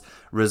people's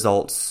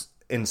results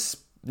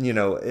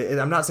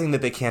I'm not saying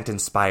that they can't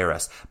inspire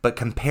us, but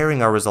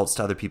comparing our results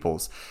to other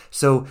people's.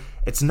 So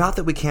it's not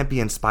that we can't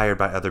be inspired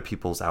by other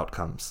people's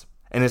outcomes.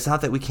 And it's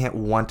not that we can't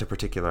want a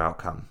particular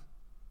outcome.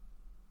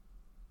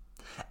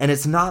 And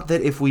it's not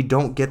that if we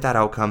don't get that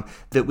outcome,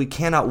 that we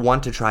cannot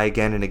want to try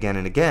again and again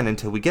and again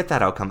until we get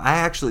that outcome.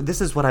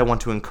 This is what I want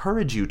to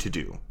encourage you to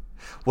do.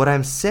 What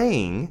I'm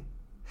saying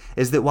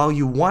is that while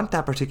you want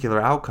that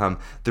particular outcome,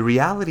 the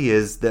reality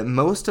is that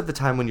most of the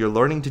time when you're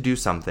learning to do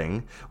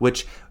something,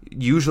 which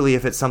usually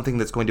if it's something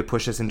that's going to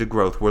push us into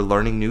growth, we're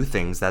learning new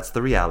things, that's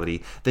the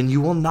reality, then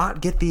you will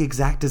not get the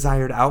exact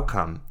desired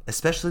outcome,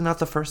 especially not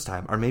the first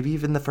time, or maybe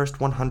even the first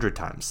 100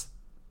 times.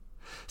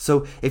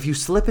 So if you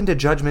slip into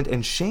judgment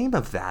and shame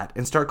of that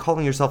and start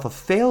calling yourself a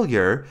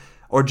failure,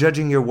 or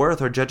judging your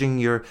worth, or judging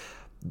your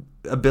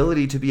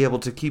ability to be able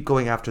to keep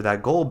going after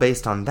that goal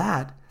based on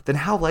that, then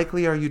how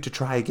likely are you to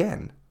try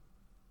again?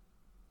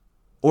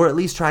 Or at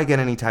least try again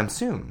anytime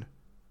soon?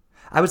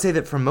 I would say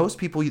that for most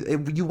people,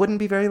 you wouldn't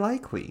be very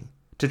likely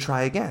to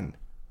try again.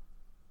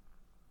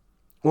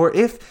 Or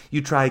if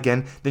you try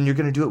again, then you're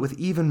going to do it with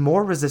even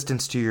more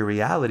resistance to your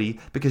reality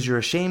because you're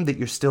ashamed that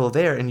you're still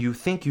there and you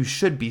think you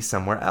should be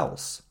somewhere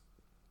else.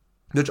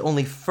 Which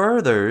only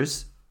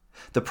furthers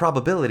the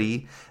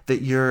probability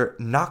that you're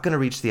not going to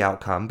reach the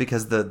outcome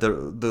because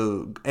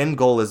the end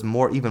goal is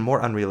even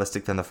more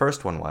unrealistic than the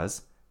first one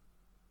was.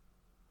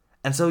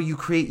 And so you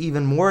create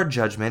even more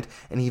judgment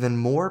and even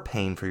more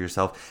pain for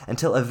yourself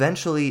until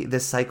eventually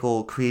this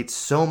cycle creates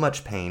so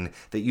much pain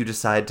that you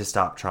decide to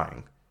stop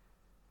trying.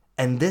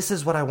 And this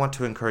is what I want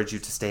to encourage you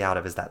to stay out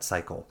of, is that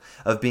cycle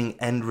of being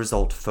end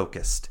result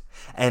focused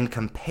and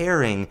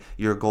comparing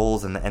your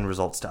goals and the end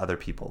results to other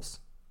people's.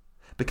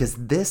 Because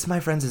this,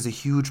 my friends, is a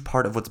huge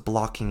part of what's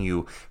blocking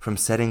you from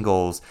setting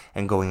goals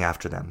and going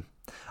after them.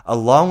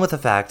 Along with the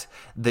fact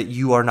that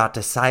you are not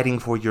deciding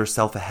for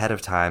yourself ahead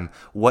of time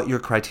what your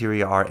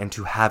criteria are and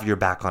to have your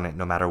back on it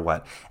no matter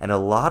what. And a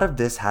lot of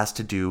this has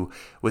to do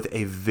with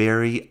a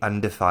very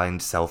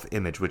undefined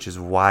self-image, which is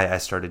why I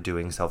started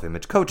doing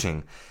self-image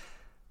coaching.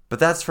 But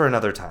that's for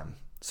another time.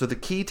 So the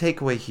key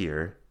takeaway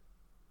here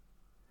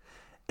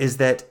is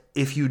that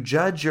if you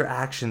judge your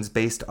actions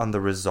based on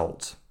the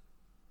result,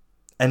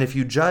 and if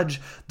you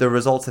judge the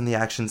results and the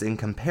actions in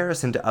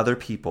comparison to other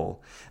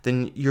people,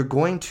 then you're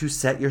going to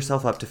set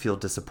yourself up to feel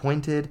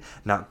disappointed,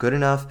 not good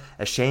enough,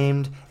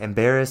 ashamed,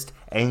 embarrassed,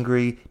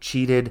 angry,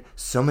 cheated,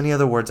 so many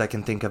other words I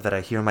can think of that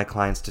I hear my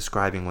clients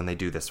describing when they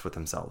do this with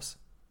themselves.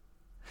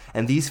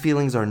 And these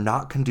feelings are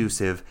not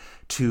conducive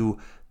to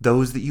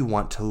those that you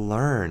want to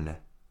learn.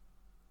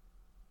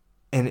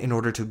 And in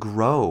order to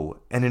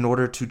grow, and in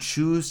order to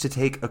choose to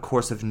take a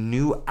course of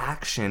new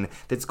action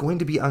that's going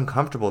to be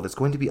uncomfortable, that's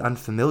going to be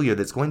unfamiliar,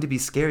 that's going to be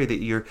scary,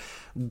 that you're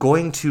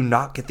going to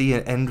not get the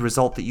end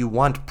result that you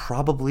want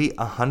probably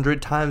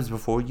 100 times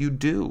before you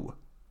do.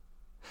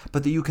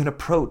 But that you can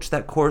approach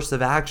that course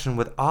of action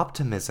with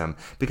optimism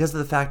because of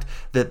the fact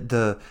that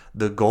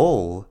the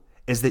goal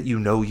is that you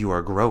know you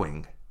are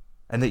growing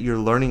and that you're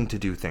learning to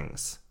do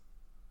things.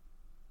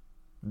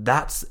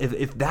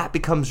 If that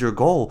becomes your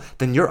goal,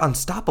 then you're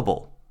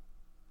unstoppable.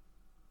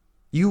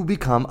 You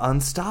become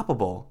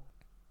unstoppable.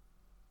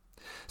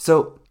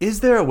 So, is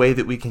there a way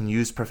that we can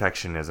use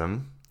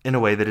perfectionism in a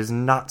way that is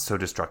not so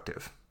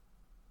destructive?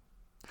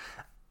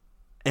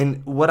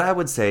 And what I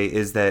would say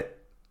is that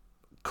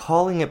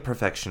calling it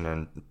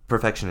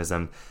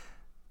perfectionism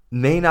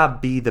may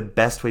not be the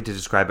best way to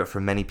describe it for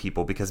many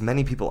people because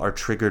many people are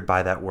triggered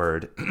by that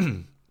word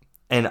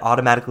and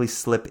automatically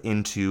slip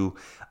into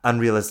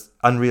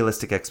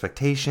unrealistic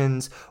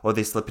expectations, or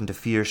they slip into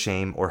fear,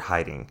 shame, or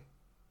hiding.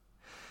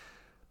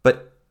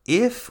 But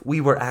if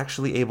we were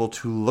actually able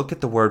to look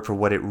at the word for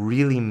what it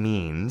really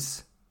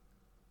means,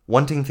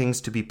 wanting things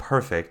to be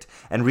perfect,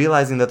 and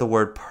realizing that the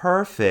word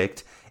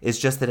perfect is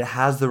just that it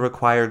has the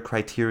required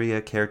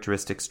criteria,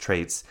 characteristics,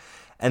 traits,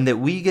 and that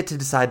we get to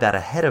decide that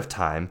ahead of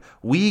time,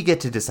 we get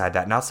to decide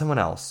that, not someone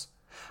else,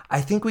 I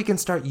think we can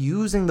start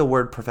using the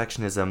word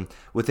perfectionism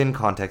within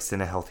context in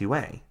a healthy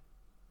way.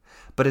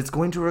 But it's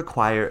going to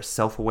require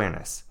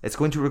self-awareness. It's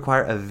going to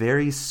require a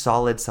very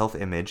solid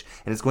self-image,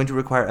 and it's going to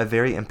require a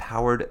very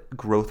empowered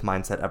growth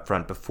mindset up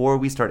front before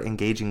we start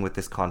engaging with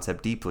this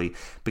concept deeply,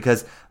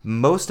 because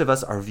most of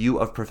us, our view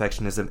of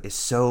perfectionism is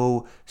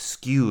so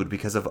skewed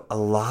because of a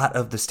lot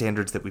of the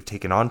standards that we've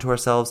taken onto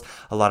ourselves,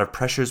 a lot of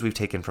pressures we've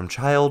taken from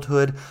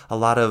childhood, a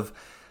lot of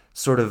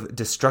sort of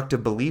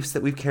destructive beliefs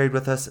that we've carried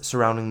with us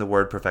surrounding the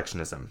word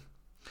perfectionism.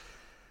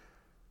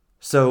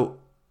 So,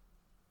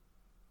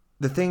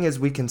 the thing is,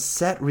 we can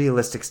set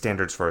realistic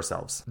standards for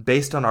ourselves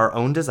based on our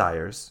own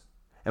desires,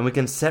 and we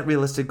can set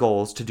realistic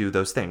goals to do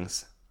those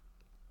things.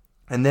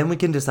 And then we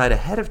can decide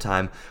ahead of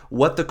time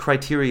what the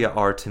criteria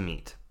are to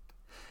meet.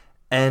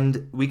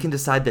 And we can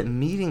decide that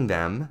meeting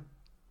them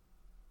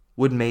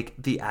would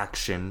make the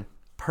action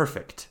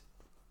perfect,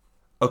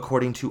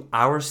 according to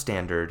our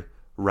standard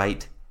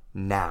right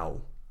now.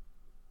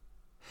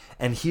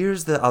 And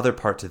here's the other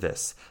part to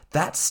this.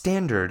 That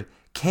standard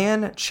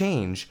can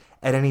change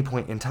at any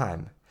point in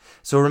time.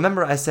 So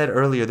remember I said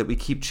earlier that we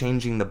keep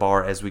changing the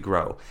bar as we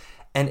grow.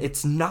 And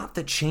it's not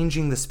that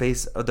changing the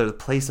space or the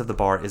place of the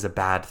bar is a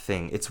bad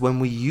thing. It's when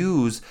we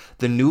use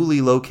the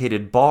newly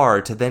located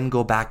bar to then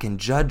go back and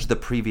judge the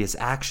previous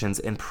actions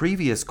and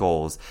previous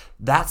goals,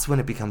 that's when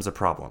it becomes a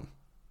problem.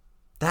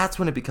 That's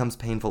when it becomes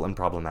painful and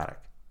problematic.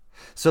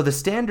 So the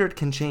standard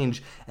can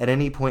change at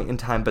any point in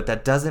time, but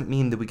that doesn't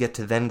mean that we get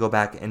to then go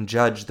back and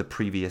judge the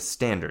previous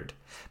standard.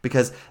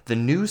 Because the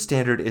new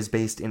standard is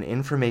based in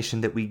information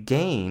that we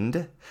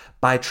gained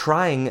by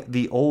trying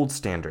the old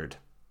standard.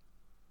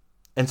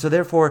 And so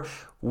therefore,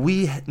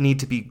 we need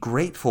to be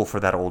grateful for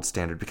that old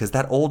standard, because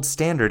that old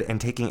standard and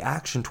taking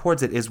action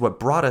towards it is what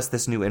brought us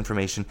this new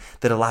information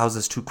that allows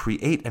us to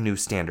create a new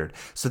standard.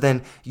 So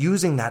then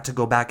using that to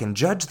go back and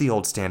judge the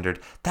old standard,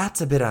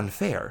 that's a bit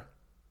unfair.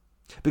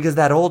 Because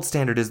that old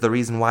standard is the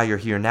reason why you're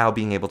here now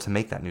being able to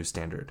make that new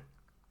standard.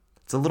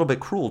 It's a little bit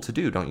cruel to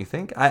do, don't you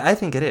think? I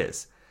think it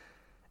is.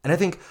 And I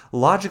think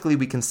logically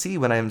we can see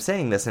when I'm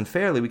saying this, and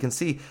fairly we can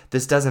see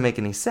this doesn't make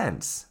any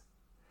sense.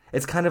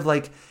 It's kind of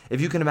like,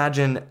 if you can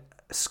imagine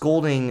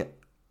scolding,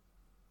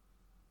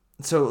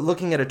 so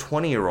looking at a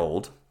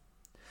 20-year-old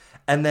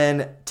and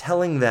then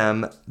telling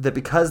them that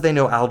because they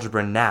know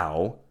algebra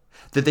now,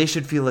 that they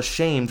should feel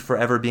ashamed for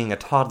ever being a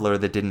toddler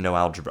that didn't know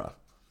algebra.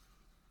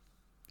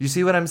 You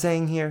see what I'm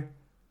saying here?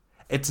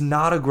 It's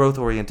not a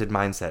growth-oriented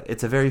mindset.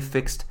 It's a very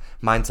fixed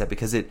mindset,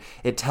 because it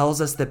tells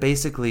us that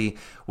basically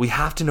we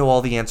have to know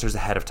all the answers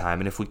ahead of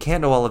time. And if we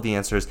can't know all of the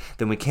answers,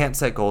 then we can't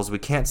set goals. We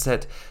can't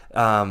set,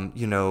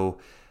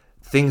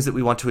 things that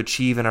we want to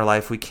achieve in our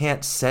life. We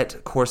can't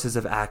set courses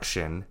of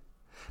action,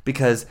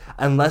 because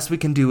unless we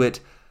can do it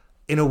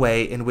in a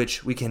way in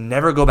which we can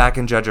never go back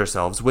and judge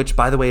ourselves, which,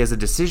 by the way, is a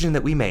decision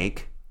that we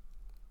make,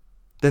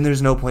 then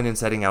there's no point in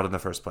setting out in the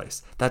first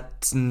place.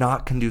 That's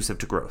not conducive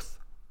to growth.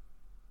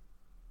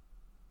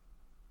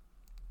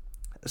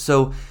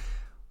 So,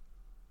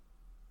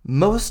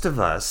 most of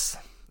us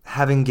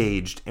have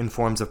engaged in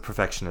forms of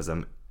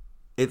perfectionism,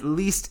 at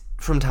least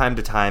from time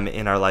to time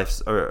in our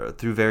lives, or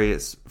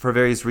for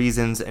various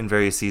reasons and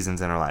various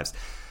seasons in our lives.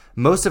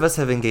 Most of us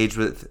have engaged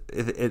with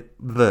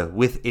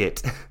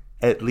it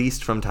at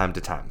least from time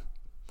to time.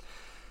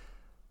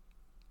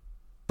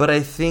 But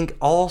I think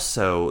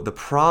also the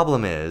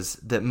problem is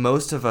that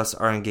most of us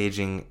are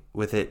engaging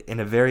with it in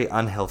a very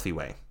unhealthy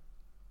way.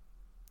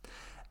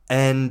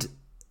 And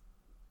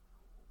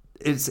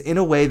it's in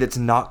a way that's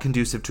not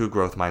conducive to a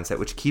growth mindset,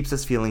 which keeps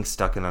us feeling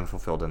stuck and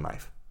unfulfilled in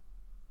life.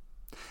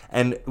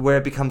 And where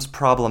it becomes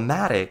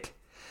problematic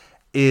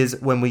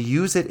is when we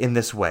use it in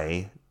this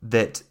way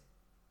that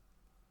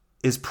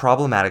is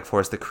problematic for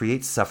us, that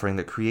creates suffering,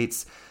 that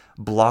creates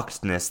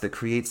blockedness, that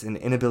creates an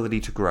inability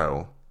to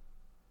grow.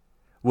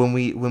 When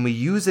we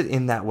use it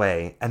in that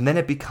way, and then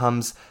it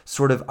becomes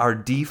sort of our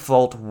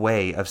default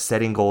way of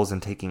setting goals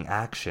and taking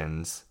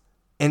actions,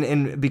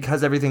 and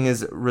because everything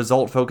is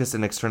result-focused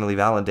and externally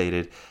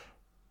validated,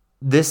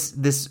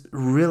 this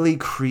really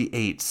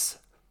creates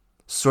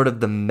sort of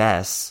the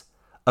mess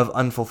of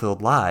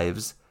unfulfilled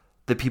lives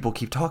that people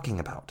keep talking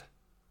about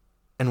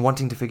and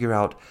wanting to figure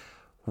out,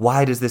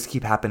 why does this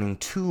keep happening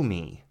to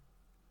me?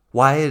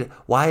 Why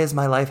is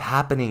my life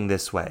happening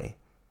this way?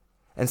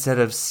 Instead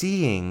of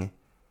seeing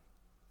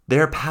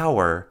their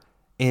power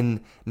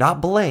in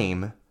not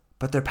blame,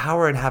 but their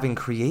power in having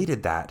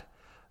created that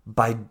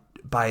by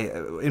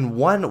in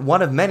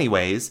one of many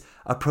ways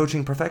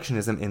approaching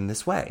perfectionism in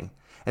this way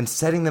and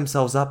setting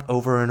themselves up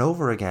over and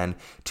over again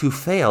to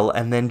fail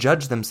and then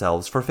judge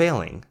themselves for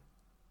failing.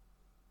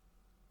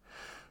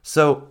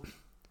 So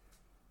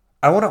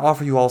I want to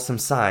offer you all some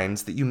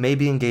signs that you may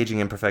be engaging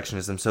in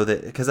perfectionism, so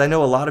that, because I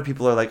know a lot of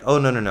people are like, oh,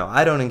 no,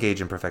 I don't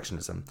engage in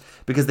perfectionism,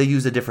 because they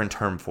use a different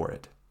term for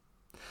it.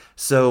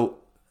 So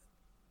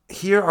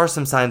here are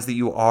some signs that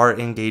you are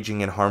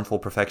engaging in harmful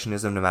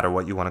perfectionism, no matter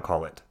what you want to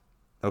call it.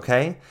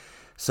 Okay?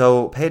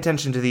 So pay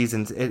attention to these,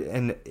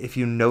 and if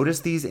you notice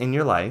these in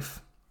your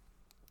life,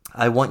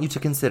 I want you to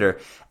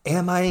consider,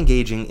 am I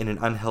engaging in an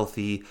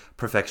unhealthy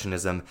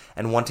perfectionism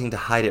and wanting to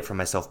hide it from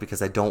myself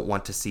because I don't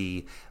want to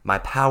see my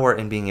power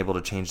in being able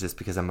to change this,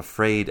 because I'm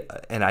afraid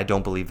and I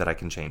don't believe that I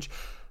can change?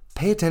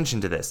 Pay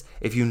attention to this.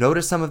 If you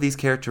notice some of these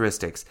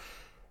characteristics,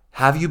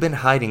 have you been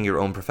hiding your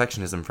own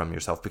perfectionism from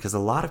yourself? Because a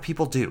lot of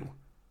people do.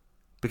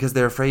 Because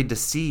they're afraid to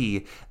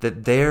see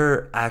that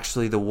they're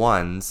actually the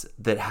ones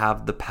that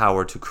have the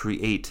power to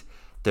create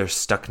their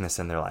stuckness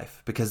in their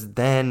life. Because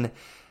then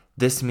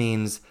this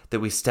means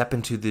that we step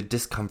into the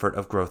discomfort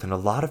of growth. And a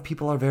lot of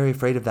people are very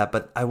afraid of that.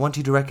 But I want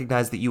you to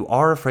recognize that you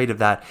are afraid of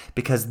that,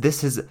 because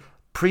this is,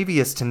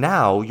 previous to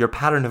now, your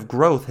pattern of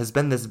growth has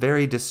been this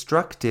very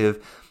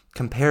destructive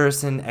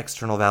comparison,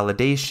 external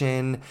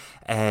validation,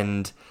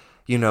 and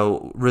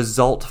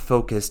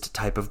result-focused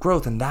type of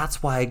growth. And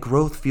that's why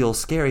growth feels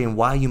scary and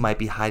why you might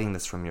be hiding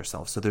this from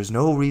yourself. So there's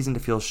no reason to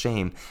feel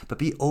shame, but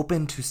be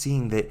open to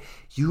seeing that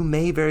you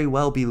may very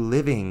well be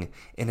living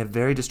in a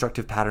very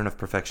destructive pattern of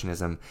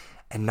perfectionism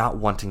and not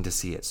wanting to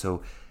see it.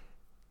 So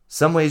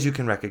some ways you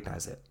can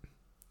recognize it.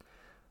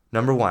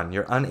 Number 1,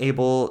 you're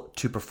unable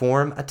to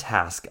perform a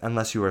task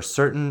unless you are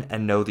certain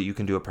and know that you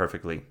can do it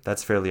perfectly.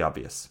 That's fairly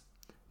obvious.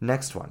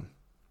 Next one.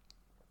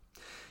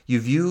 You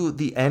view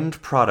the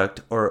end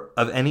product or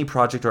of any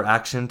project or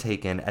action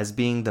taken as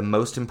being the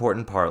most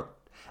important part,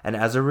 and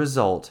as a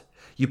result,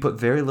 you put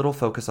very little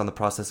focus on the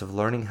process of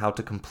learning how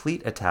to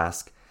complete a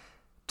task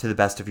to the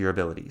best of your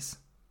abilities.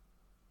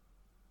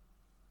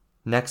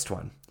 Next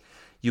one.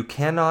 You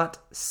cannot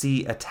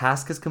see a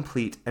task as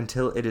complete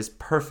until it is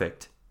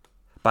perfect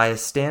by a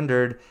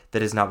standard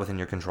that is not within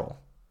your control.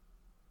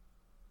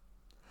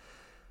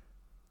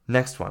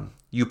 Next one.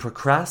 You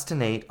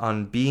procrastinate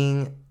on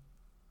beginning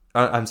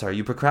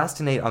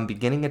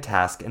a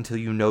task until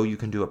you know you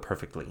can do it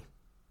perfectly.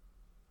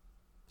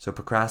 So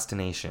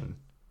procrastination.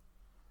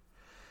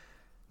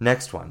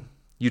 Next one.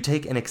 You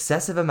take an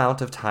excessive amount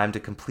of time to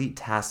complete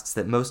tasks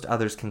that most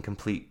others can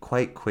complete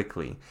quite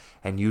quickly.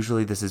 And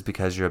usually this is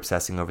because you're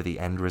obsessing over the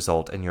end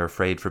result and you're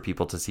afraid for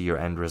people to see your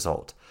end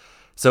result.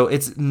 So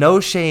it's no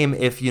shame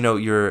if,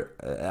 you're...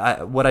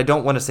 what I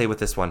don't want to say with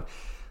this one,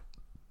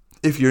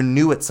 if you're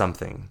new at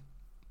something,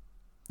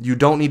 you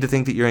don't need to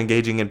think that you're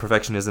engaging in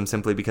perfectionism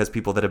simply because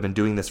people that have been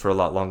doing this for a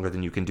lot longer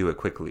than you can do it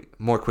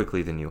more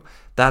quickly than you.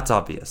 That's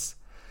obvious.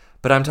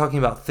 But I'm talking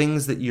about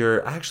things that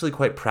you're actually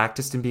quite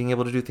practiced in being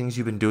able to do, things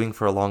you've been doing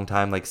for a long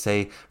time. Like,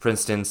 say, for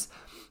instance,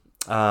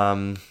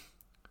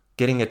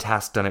 getting a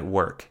task done at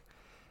work.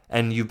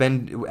 And you've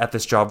been at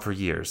this job for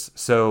years.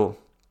 So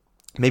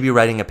maybe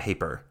writing a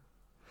paper.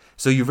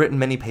 So you've written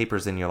many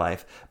papers in your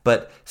life.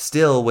 But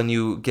still, when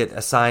you get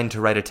assigned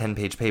to write a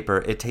 10-page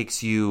paper, it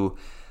takes you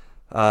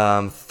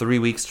 3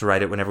 weeks to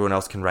write it when everyone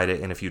else can write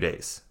it in a few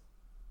days.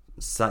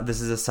 So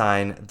this is a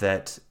sign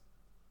that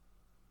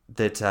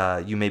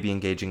you may be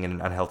engaging in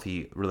an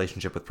unhealthy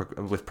relationship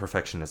with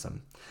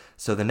perfectionism.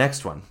 So the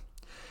next one.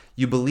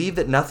 You believe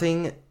that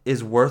nothing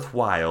is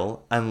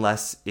worthwhile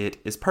unless it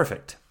is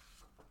perfect.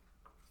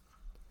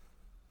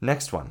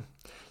 Next one.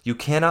 You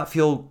cannot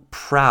feel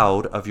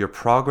proud of your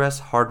progress,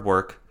 hard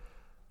work,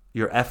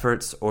 your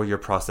efforts, or your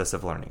process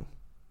of learning.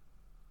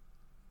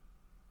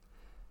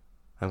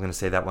 I'm going to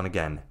say that one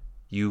again.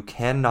 You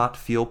cannot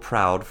feel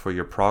proud for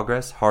your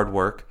progress, hard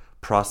work,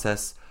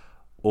 process,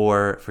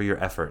 or for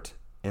your effort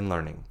in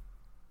learning.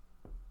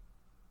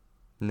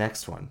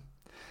 Next one.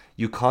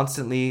 You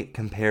constantly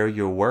compare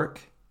your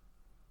work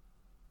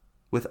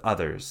with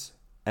others,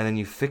 and then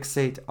you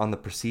fixate on the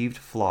perceived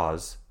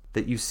flaws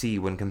that you see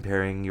when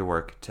comparing your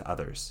work to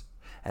others.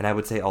 And I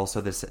would say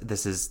also this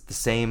is the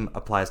same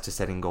applies to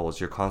setting goals.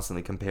 You're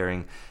constantly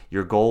comparing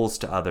your goals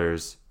to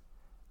others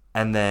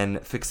and then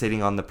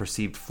fixating on the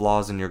perceived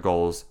flaws in your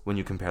goals when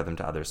you compare them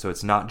to others. So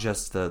it's not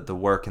just the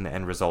work and the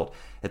end result,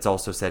 it's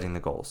also setting the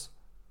goals.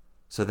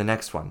 So the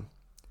next one.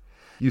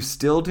 You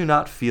still do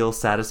not feel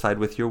satisfied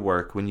with your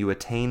work when you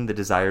attain the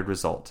desired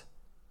result.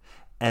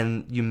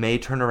 And you may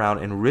turn around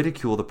and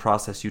ridicule the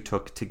process you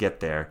took to get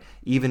there,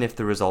 even if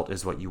the result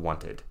is what you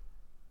wanted.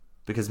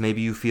 Because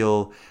maybe you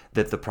feel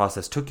that the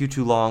process took you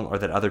too long, or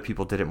that other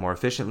people did it more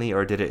efficiently,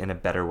 or did it in a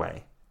better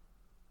way.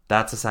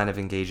 That's a sign of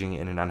engaging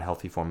in an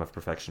unhealthy form of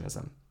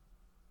perfectionism.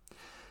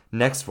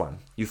 Next one.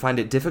 You find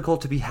it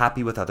difficult to be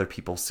happy with other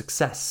people's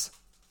success.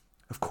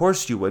 Of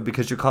course you would,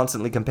 because you're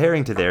constantly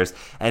comparing to theirs.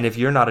 And if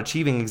you're not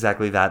achieving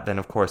exactly that, then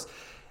of course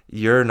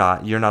you're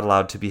not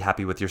allowed to be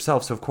happy with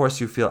yourself. So of course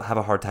you have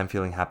a hard time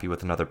feeling happy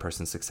with another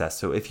person's success.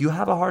 So if you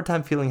have a hard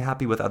time feeling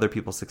happy with other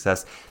people's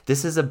success,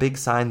 this is a big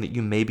sign that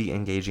you may be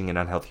engaging in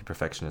unhealthy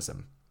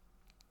perfectionism.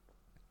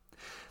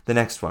 The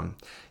next one.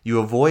 You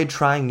avoid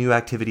trying new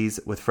activities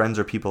with friends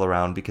or people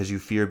around because you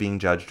fear being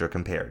judged or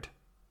compared.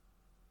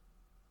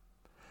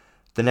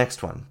 The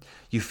next one.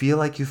 You feel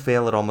like you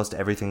fail at almost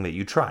everything that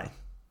you try.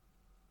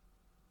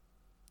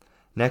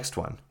 Next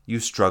one, you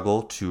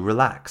struggle to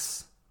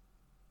relax.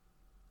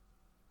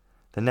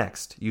 The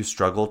next, you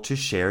struggle to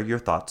share your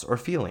thoughts or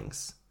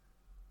feelings.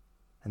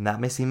 And that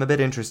may seem a bit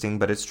interesting,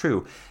 but it's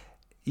true.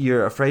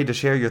 You're afraid to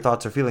share your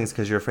thoughts or feelings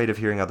because you're afraid of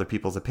hearing other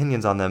people's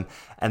opinions on them,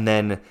 and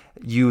then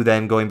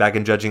going back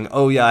and judging,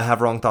 oh yeah, I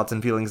have wrong thoughts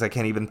and feelings, I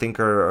can't even think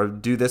or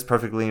do this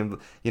perfectly,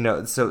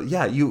 so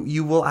yeah,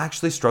 you will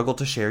actually struggle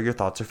to share your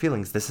thoughts or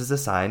feelings. This is a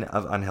sign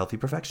of unhealthy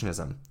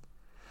perfectionism.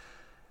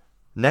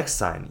 Next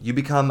sign, you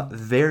become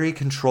very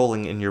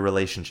controlling in your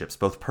relationships,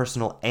 both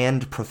personal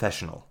and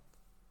professional.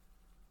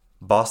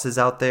 Bosses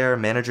out there,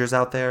 managers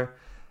out there,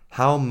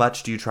 how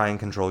much do you try and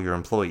control your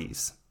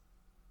employees?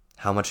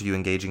 How much are you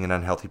engaging in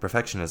unhealthy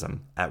perfectionism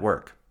at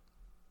work?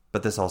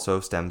 But this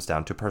also stems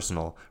down to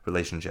personal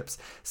relationships,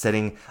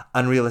 setting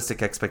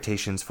unrealistic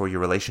expectations for your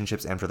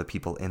relationships and for the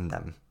people in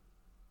them.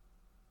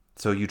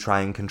 So you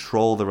try and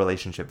control the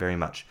relationship very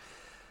much.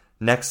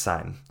 Next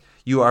sign.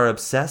 You are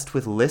obsessed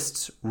with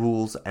lists,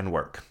 rules, and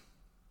work.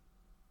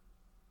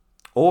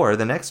 Or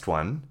the next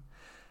one,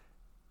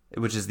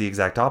 which is the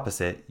exact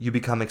opposite, you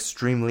become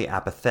extremely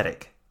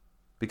apathetic.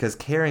 Because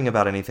caring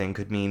about anything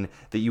could mean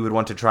that you would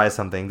want to try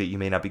something that you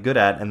may not be good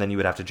at, and then you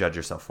would have to judge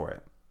yourself for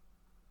it.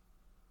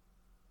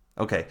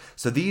 Okay,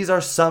 so these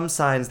are some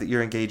signs that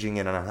you're engaging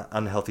in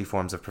unhealthy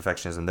forms of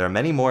perfectionism. There are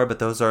many more, but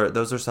those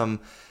are some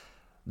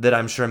that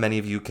I'm sure many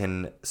of you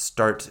can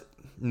start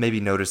maybe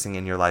noticing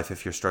in your life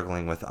if you're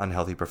struggling with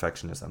unhealthy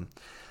perfectionism.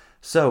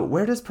 So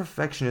where does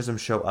perfectionism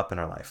show up in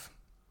our life?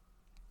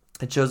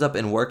 It shows up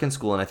in work and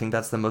school, and I think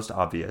that's the most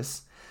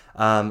obvious.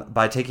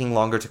 By taking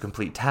longer to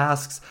complete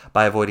tasks,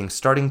 by avoiding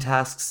starting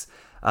tasks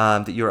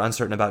that you're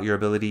uncertain about your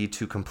ability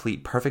to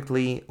complete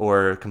perfectly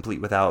or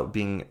complete without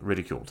being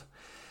ridiculed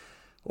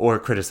or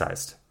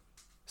criticized.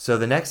 So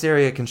the next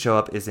area it can show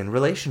up is in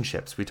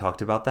relationships. We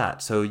talked about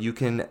that. So you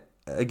can,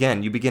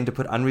 again, you begin to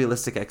put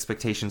unrealistic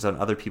expectations on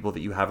other people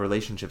that you have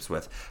relationships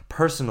with,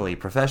 personally,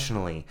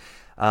 professionally,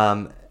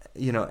 in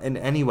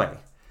any way.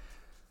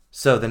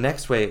 So the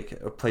next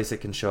place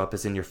it can show up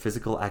is in your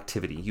physical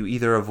activity. You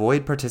either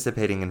avoid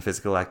participating in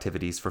physical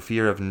activities for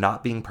fear of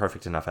not being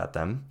perfect enough at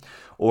them,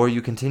 or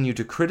you continue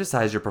to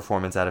criticize your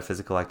performance at a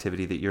physical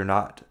activity that you're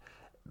not,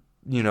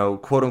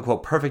 quote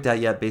unquote perfect at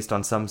yet based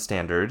on some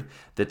standard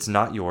that's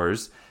not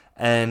yours,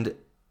 and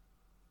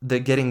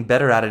that getting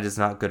better at it is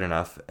not good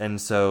enough. And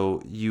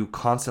so you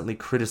constantly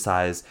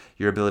criticize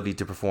your ability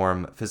to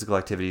perform physical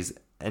activities,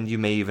 and you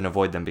may even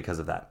avoid them because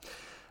of that.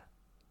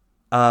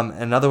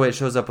 Another way it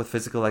shows up with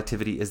physical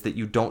activity is that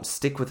you don't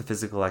stick with a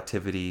physical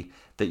activity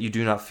that you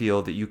do not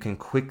feel that you can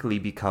quickly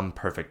become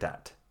perfect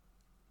at.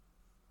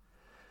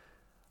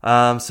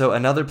 So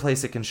another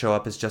place it can show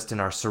up is just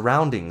in our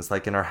surroundings,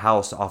 like in our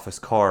house, office,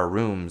 car,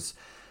 rooms.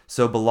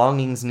 So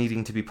belongings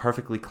needing to be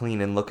perfectly clean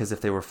and look as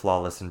if they were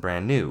flawless and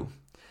brand new.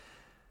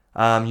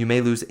 You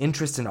may lose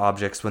interest in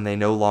objects when they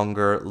no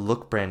longer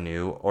look brand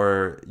new,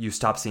 or you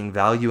stop seeing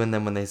value in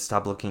them when they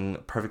stop looking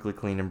perfectly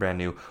clean and brand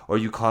new, or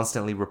you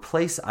constantly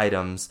replace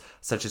items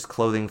such as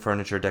clothing,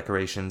 furniture,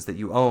 decorations that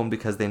you own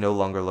because they no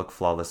longer look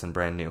flawless and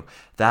brand new.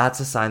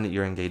 That's a sign that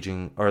you're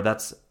engaging, or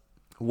that's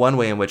one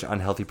way in which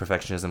unhealthy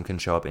perfectionism can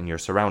show up in your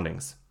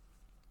surroundings.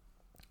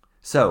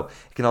 So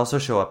it can also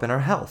show up in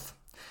our health.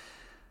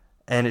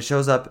 And it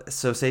shows up,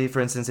 so say for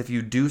instance, if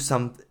you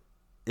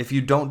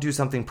don't do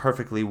something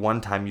perfectly one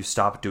time, you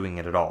stop doing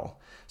it at all.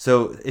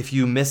 So if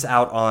you miss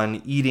out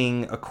on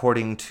eating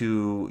according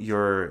to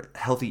your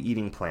healthy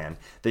eating plan,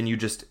 then you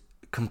just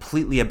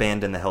completely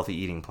abandon the healthy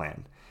eating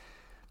plan.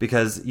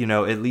 Because,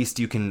 at least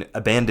you can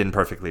abandon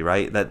perfectly,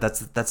 right?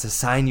 That's a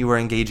sign you are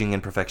engaging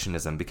in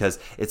perfectionism, because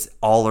it's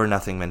all or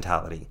nothing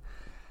mentality.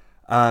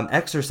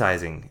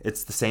 Exercising,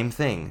 it's the same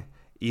thing.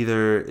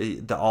 Either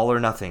the all or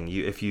nothing.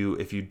 If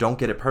you don't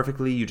get it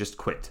perfectly, you just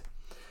quit.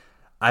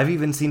 I've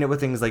even seen it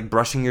with things like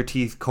brushing your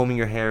teeth, combing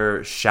your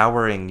hair,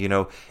 showering.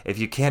 If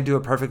you can't do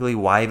it perfectly,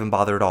 why even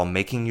bother at all?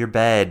 Making your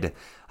bed,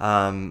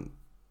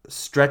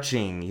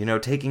 stretching,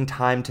 taking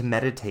time to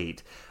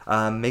meditate,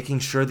 making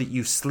sure that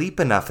you sleep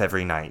enough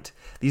every night.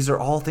 These are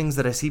all things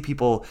that I see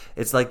people,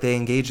 it's like they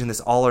engage in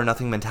this all or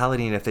nothing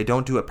mentality, and if they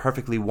don't do it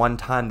perfectly one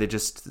time, they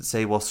just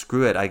say, well,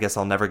 screw it, I guess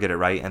I'll never get it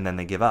right, and then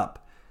they give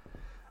up.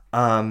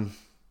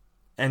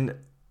 And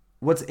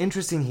what's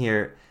interesting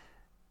here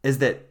is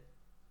that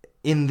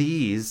in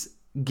these,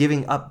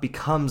 giving up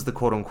becomes the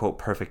quote-unquote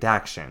perfect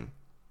action.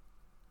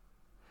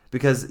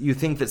 Because you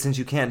think that since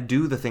you can't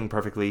do the thing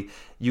perfectly,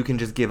 you can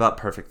just give up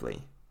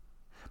perfectly.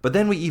 But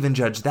then we even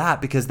judge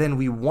that, because then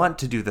we want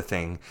to do the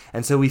thing,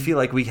 and so we feel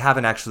like we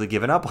haven't actually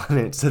given up on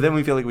it, so then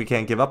we feel like we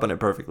can't give up on it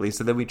perfectly,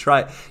 so then we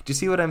try. Do you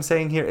see what I'm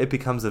saying here?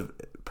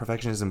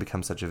 Perfectionism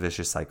becomes such a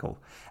vicious cycle,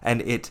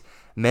 and it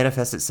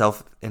manifests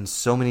itself in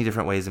so many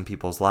different ways in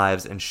people's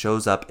lives and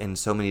shows up in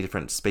so many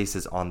different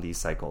spaces on these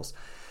cycles.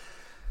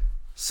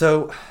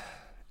 So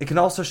it can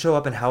also show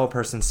up in how a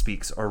person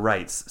speaks or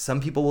writes. Some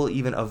people will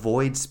even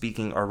avoid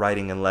speaking or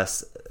writing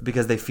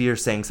because they fear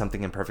saying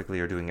something imperfectly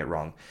or doing it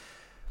wrong.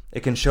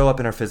 It can show up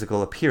in our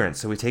physical appearance.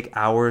 So we take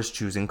hours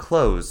choosing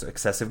clothes,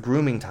 excessive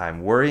grooming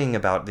time, worrying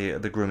about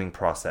the grooming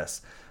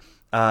process,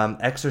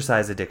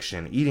 exercise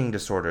addiction, eating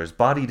disorders,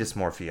 body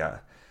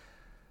dysmorphia.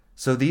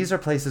 So these are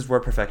places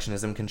where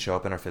perfectionism can show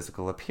up in our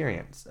physical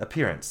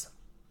appearance.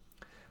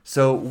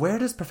 So where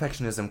does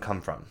perfectionism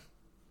come from?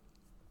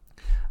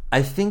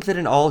 I think that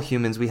in all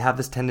humans, we have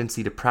this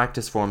tendency to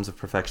practice forms of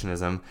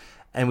perfectionism,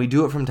 and we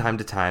do it from time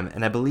to time,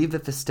 and I believe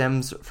that this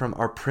stems from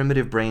our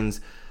primitive brain's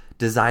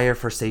desire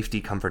for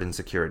safety, comfort, and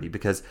security,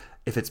 because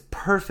if it's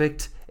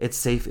perfect, it's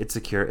safe, it's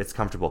secure, it's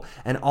comfortable,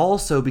 and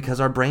also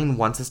because our brain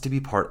wants us to be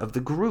part of the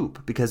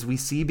group, because we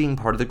see being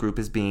part of the group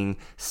as being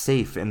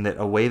safe and that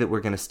a way that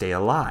we're going to stay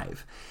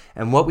alive.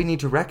 And what we need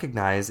to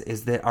recognize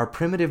is that our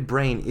primitive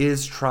brain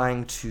is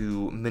trying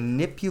to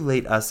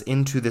manipulate us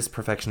into this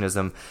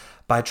perfectionism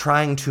by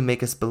trying to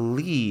make us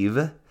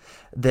believe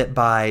that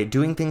by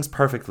doing things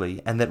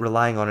perfectly and that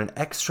relying on an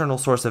external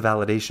source of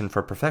validation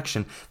for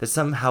perfection, that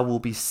somehow we'll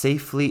be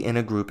safely in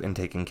a group and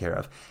taken care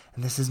of.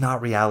 And this is not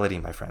reality,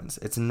 my friends.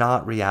 It's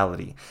not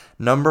reality.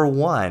 Number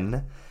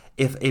one,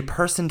 if a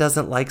person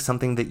doesn't like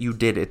something that you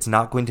did, it's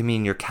not going to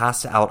mean you're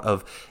cast out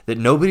of, that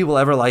nobody will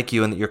ever like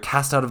you and that you're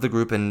cast out of the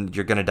group and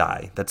you're going to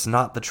die. That's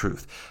not the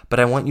truth. But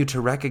I want you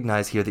to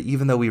recognize here that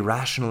even though we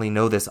rationally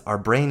know this, our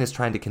brain is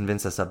trying to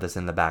convince us of this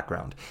in the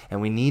background. And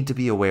we need to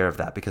be aware of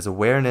that, because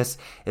awareness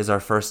is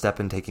our first step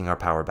in taking our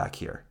power back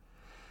here.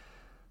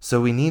 So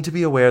we need to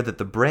be aware that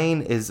the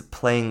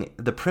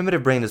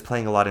primitive brain is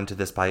playing a lot into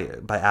this by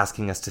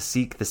asking us to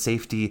seek the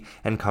safety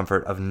and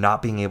comfort of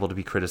not being able to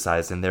be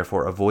criticized and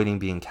therefore avoiding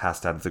being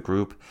cast out of the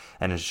group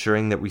and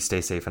ensuring that we stay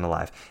safe and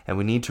alive. And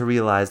we need to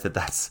realize that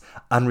that's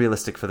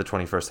unrealistic for the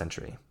 21st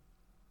century.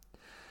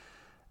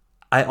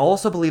 I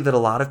also believe that a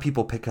lot of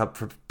people pick up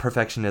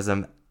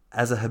perfectionism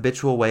as a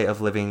habitual way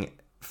of living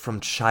from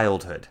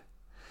childhood.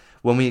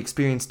 When we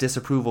experience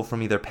disapproval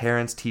from either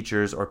parents,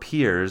 teachers, or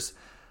peers,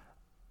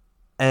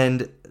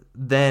 and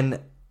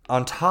then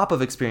on top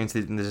of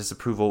experiencing the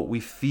disapproval, we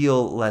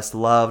feel less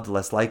loved,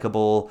 less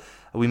likable.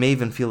 We may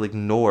even feel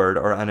ignored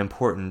or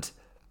unimportant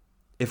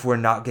if we're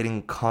not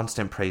getting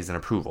constant praise and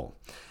approval.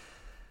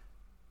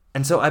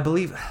 And so I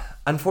believe,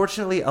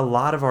 unfortunately, a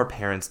lot of our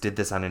parents did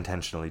this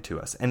unintentionally to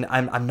us. And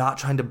I'm not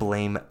trying to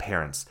blame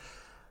parents.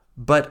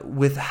 But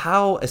with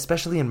how,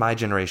 especially in my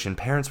generation,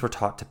 parents were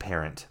taught to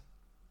parent,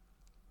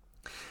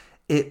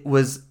 it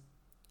was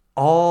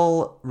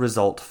all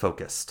result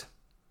focused.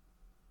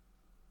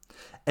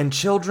 And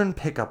children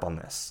pick up on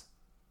this.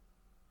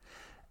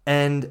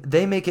 And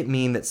they make it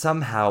mean that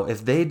somehow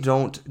if they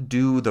don't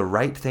do the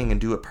right thing and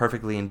do it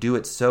perfectly and do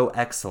it so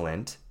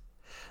excellent,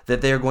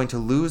 that they are going to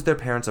lose their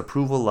parents'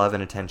 approval, love,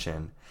 and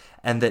attention.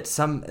 And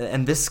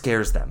this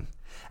scares them.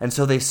 And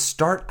so they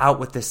start out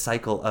with this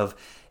cycle of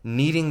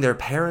needing their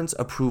parents'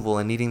 approval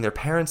and needing their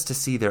parents to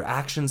see their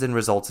actions and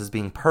results as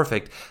being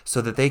perfect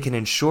so that they can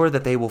ensure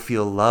that they will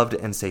feel loved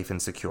and safe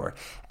and secure.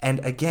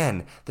 And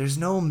again, there's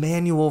no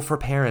manual for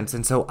parents.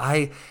 And so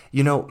I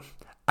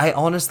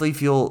honestly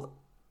feel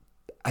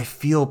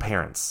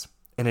parents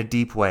in a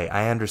deep way.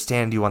 I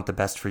understand you want the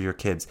best for your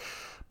kids,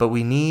 but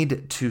we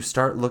need to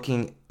start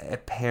looking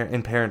at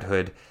in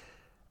parenthood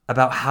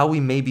about how we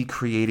may be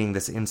creating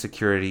this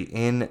insecurity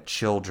in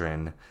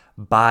children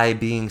by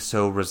being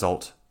so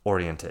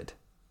result-oriented.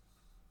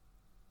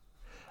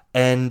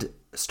 And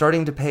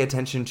starting to pay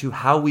attention to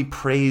how we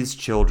praise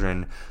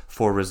children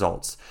for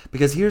results.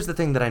 Because here's the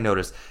thing that I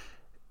notice.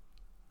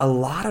 A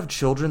lot of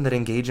children that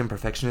engage in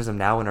perfectionism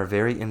now and are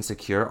very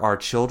insecure are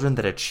children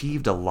that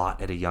achieved a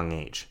lot at a young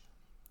age.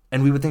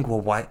 And we would think,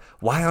 well,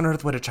 why on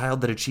earth would a child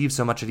that achieved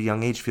so much at a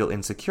young age feel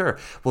insecure?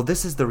 Well,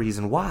 this is the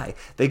reason why.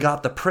 They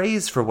got the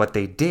praise for what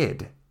they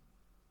did,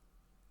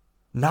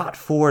 not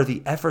for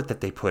the effort that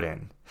they put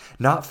in,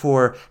 not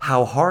for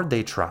how hard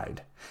they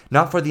tried,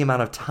 not for the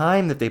amount of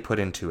time that they put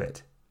into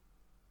it.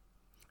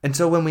 And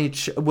so when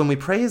we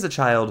praise a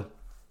child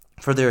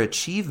for their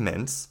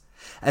achievements,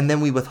 and then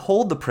we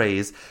withhold the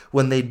praise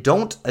when they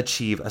don't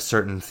achieve a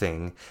certain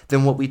thing,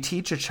 then what we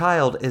teach a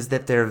child is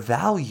that their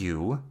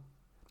value,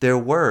 their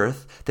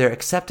worth, their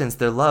acceptance,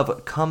 their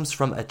love comes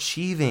from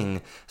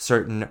achieving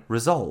certain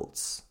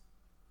results.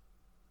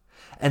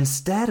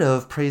 Instead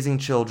of praising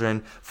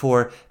children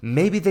for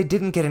maybe they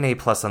didn't get an A+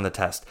 on the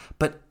test,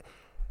 but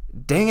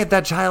dang it,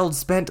 that child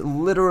spent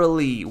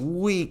literally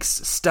weeks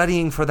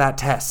studying for that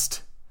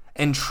test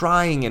and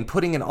trying and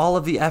putting in all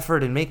of the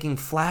effort and making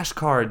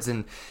flashcards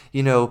and,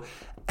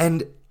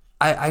 and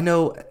I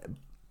know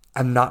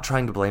I'm not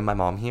trying to blame my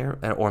mom here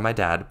or my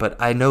dad, but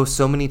I know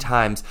so many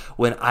times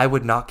when I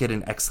would not get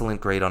an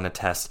excellent grade on a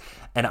test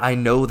and I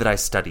know that I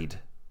studied.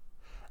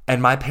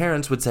 And my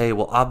parents would say,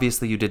 well,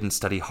 obviously you didn't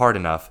study hard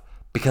enough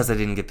because I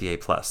didn't get the A+.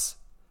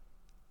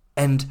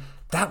 And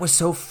that was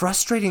so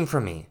frustrating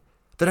for me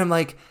that I'm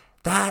like,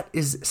 that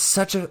is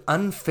such an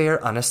unfair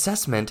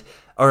assessment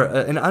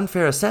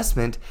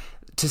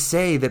to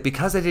say that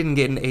because I didn't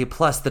get an A+,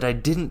 that I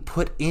didn't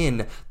put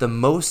in the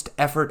most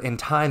effort and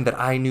time that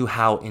I knew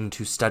how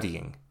into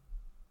studying.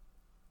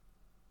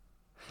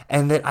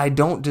 And that I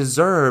don't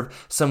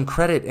deserve some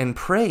credit and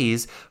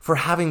praise for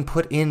having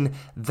put in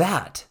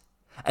that.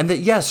 And that,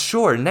 yes,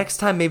 sure, next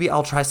time maybe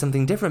I'll try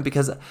something different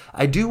because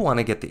I do want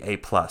to get the A+.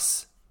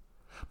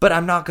 But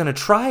I'm not going to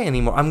try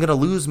anymore. I'm going to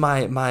lose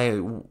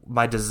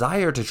my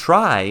desire to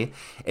try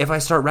if I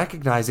start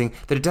recognizing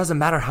that it doesn't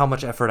matter how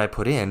much effort I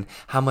put in,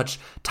 how much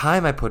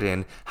time I put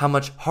in, how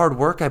much hard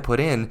work I put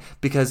in,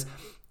 because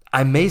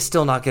I may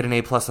still not get an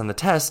A+ on the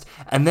test,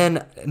 and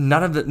then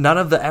none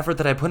of the effort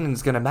that I put in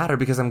is going to matter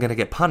because I'm going to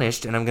get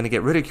punished and I'm going to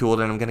get ridiculed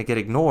and I'm going to get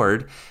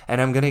ignored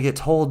and I'm going to get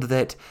told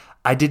that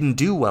I didn't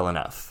do well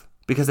enough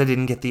because I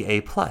didn't get the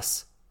A+.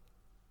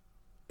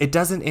 It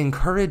doesn't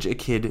encourage a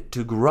kid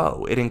to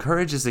grow. It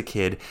encourages a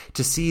kid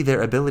to see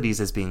their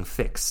abilities as being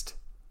fixed.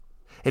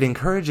 It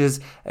encourages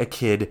a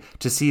kid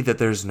to see that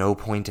there's no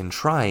point in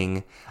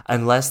trying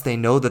unless they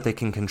know that they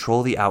can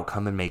control the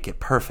outcome and make it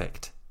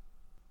perfect.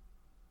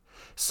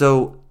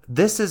 So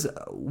this is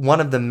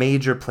one of the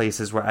major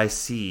places where I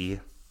see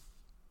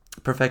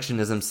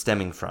perfectionism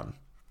stemming from.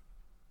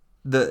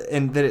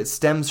 And that it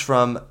stems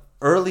from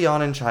early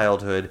on in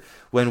childhood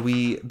when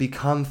we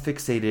become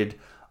fixated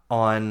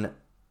on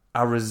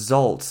our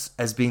results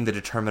as being the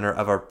determiner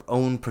of our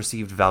own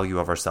perceived value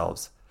of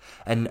ourselves,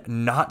 and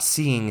not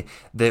seeing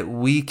that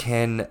we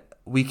can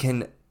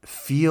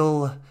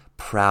feel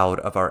proud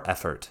of our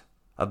effort,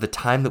 of the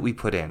time that we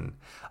put in,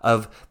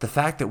 of the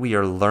fact that we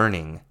are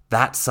learning.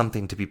 That's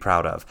something to be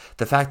proud of.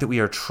 The fact that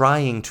we are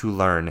trying to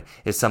learn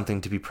is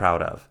something to be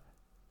proud of.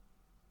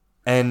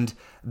 And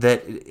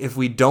that if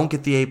we don't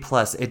get the A+,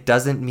 it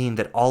doesn't mean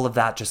that all of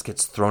that just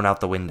gets thrown out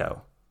the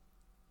window.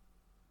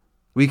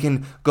 We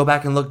can go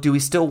back and look, do we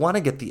still want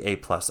to get the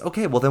A+?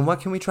 Okay, well then what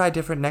can we try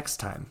different next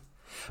time?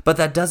 But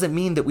that doesn't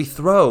mean that we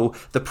throw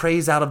the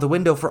praise out of the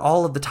window for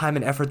all of the time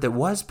and effort that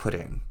was put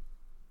in.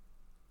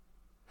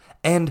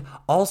 And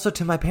also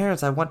to my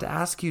parents, I want to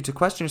ask you to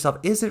question yourself,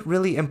 is it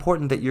really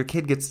important that your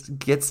kid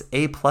gets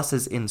A+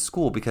 in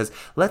school? Because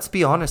let's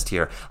be honest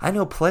here, I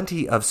know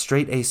plenty of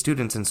straight A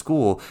students in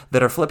school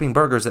that are flipping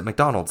burgers at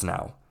McDonald's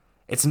now.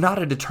 It's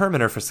not a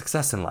determiner for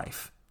success in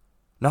life.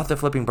 Not that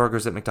flipping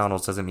burgers at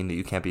McDonald's doesn't mean that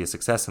you can't be a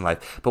success in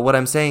life, but what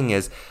I'm saying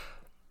is,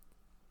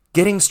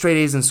 getting straight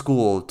A's in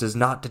school does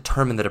not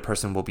determine that a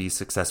person will be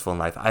successful in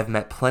life. I've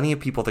met plenty of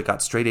people that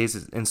got straight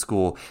A's in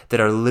school that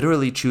are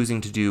literally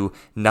choosing to do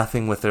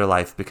nothing with their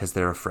life because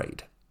they're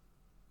afraid.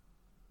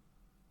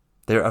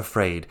 They're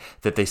afraid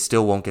that they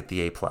still won't get the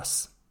A+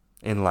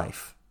 in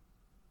life.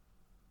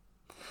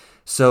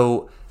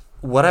 So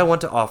what I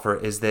want to offer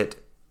is that,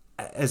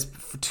 as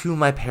to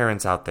my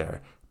parents out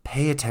there,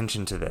 pay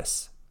attention to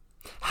this.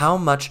 How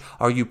much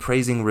are you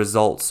praising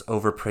results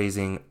over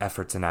praising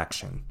efforts and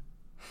action?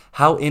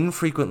 How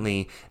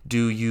infrequently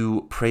do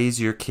you praise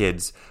your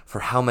kids for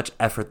how much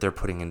effort they're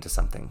putting into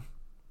something?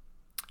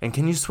 And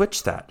can you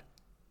switch that?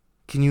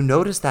 Can you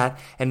notice that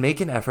and make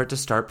an effort to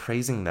start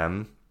praising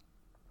them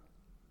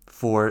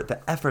for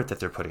the effort that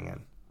they're putting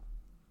in?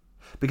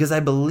 Because I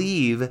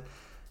believe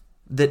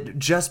that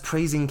just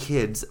praising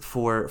kids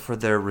for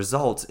their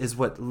results is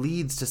what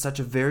leads to such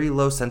a very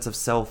low sense of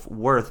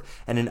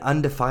self-worth and an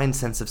undefined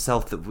sense of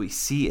self that we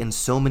see in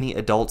so many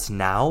adults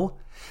now,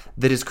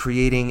 that is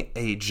creating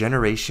a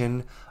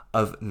generation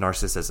of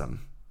narcissism.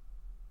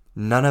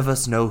 None of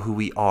us know who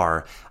we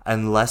are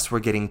unless we're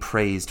getting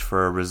praised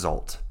for a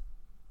result.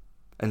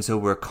 And so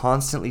we're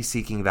constantly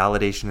seeking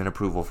validation and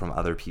approval from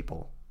other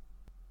people.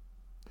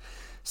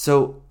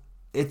 So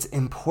it's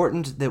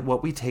important that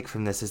what we take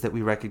from this is that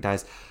we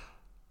recognize,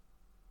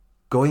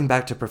 going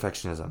back to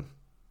perfectionism,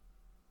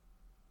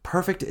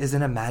 perfect is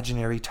an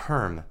imaginary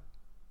term.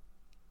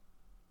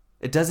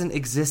 It doesn't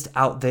exist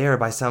out there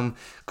by some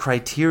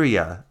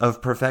criteria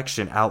of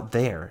perfection out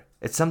there.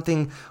 It's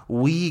something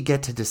we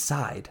get to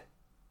decide.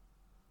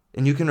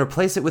 And you can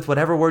replace it with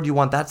whatever word you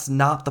want. That's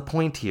not the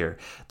point here.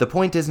 The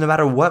point is, no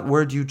matter what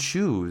word you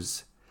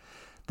choose,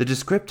 the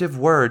descriptive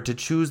word to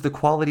choose the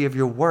quality of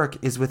your work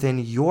is within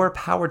your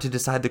power to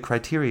decide the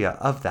criteria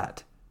of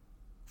that.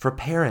 For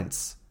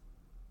parents,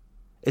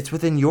 it's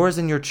within yours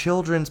and your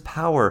children's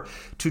power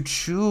to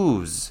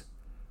choose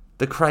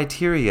the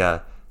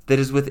criteria that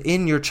is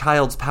within your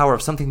child's power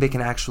of something they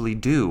can actually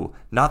do,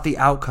 not the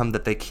outcome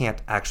that they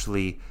can't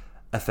actually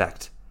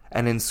affect.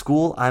 And in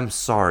school, I'm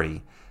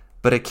sorry,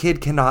 but a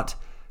kid cannot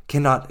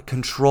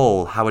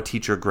control how a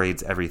teacher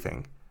grades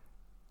everything.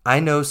 I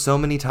know so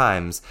many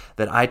times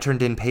that I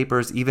turned in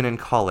papers, even in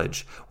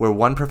college, where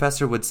one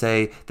professor would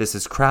say, this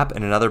is crap,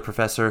 and another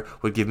professor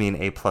would give me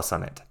an A+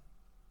 on it.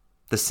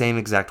 The same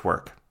exact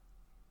work.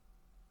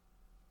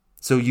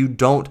 So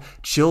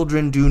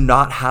children do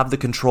not have the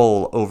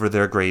control over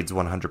their grades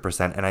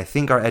 100%. And I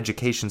think our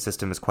education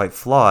system is quite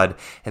flawed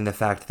in the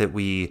fact that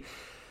we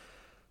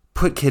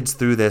put kids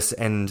through this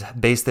and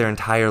base their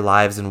entire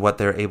lives and what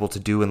they're able to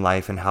do in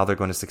life and how they're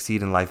going to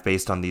succeed in life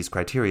based on these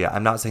criteria.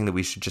 I'm not saying that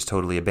we should just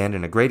totally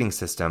abandon a grading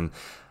system,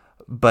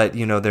 but,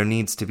 there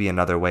needs to be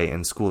another way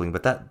in schooling.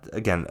 But that,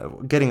 again,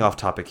 getting off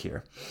topic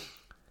here.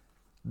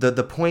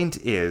 The point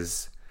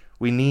is,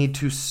 we need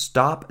to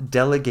stop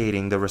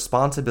delegating the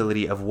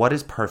responsibility of what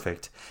is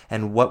perfect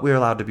and what we're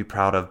allowed to be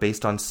proud of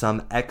based on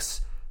some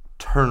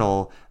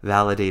external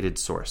validated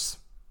source.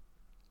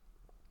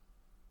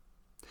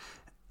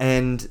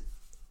 And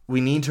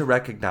we need to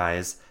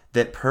recognize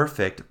that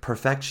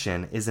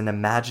perfection is an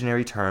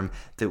imaginary term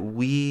that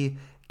we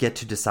get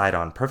to decide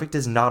on. Perfect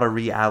is not a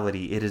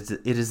reality. It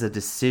is a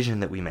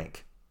decision that we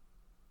make.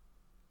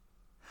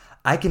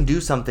 I can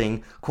do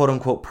something, quote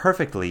unquote,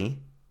 perfectly,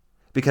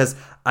 because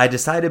I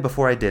decided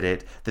before I did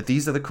it that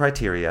these are the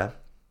criteria,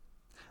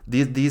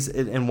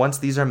 and once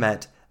these are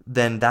met,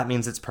 then that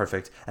means it's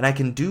perfect. And I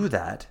can do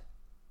that,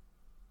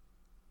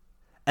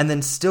 and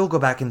then still go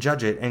back and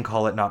judge it and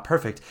call it not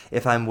perfect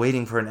if I'm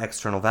waiting for an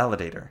external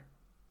validator.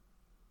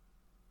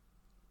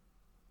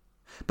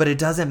 But it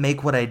doesn't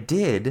make what I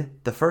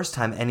did the first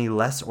time any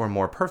less or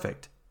more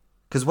perfect,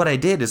 because what I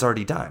did is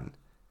already done.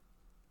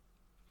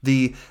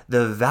 The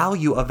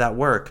value of that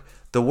work,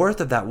 the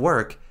worth of that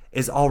work,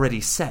 is already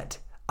set.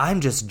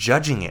 I'm just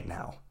judging it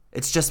now.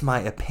 It's just my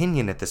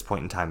opinion at this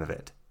point in time of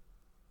it.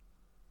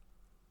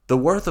 The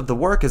worth of the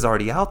work is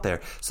already out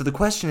there. So the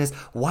question is,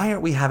 why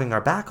aren't we having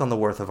our back on the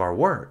worth of our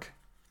work?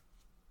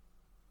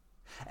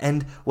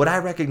 And what I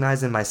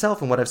recognize in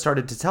myself and what I've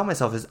started to tell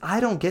myself is,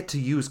 I don't get to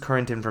use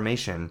current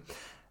information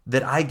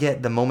that I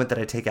get the moment that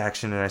I take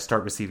action and I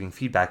start receiving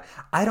feedback.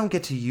 I don't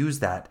get to use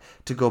that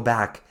to go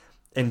back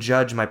and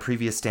judge my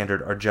previous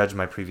standard or judge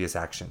my previous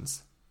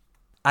actions.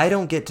 I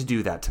don't get to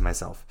do that to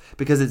myself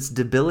because it's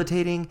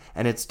debilitating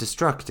and it's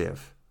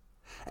destructive.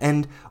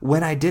 And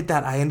when I did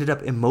that, I ended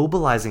up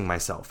immobilizing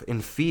myself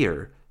in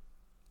fear.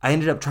 I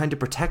ended up trying to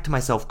protect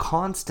myself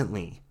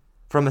constantly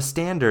from a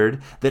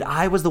standard that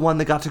I was the one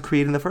that got to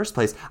create in the first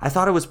place. I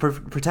thought I was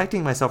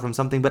protecting myself from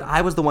something, but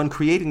I was the one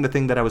creating the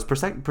thing that I was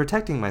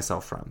protecting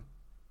myself from.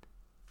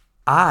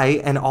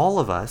 I and all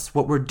of us,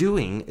 what we're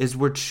doing is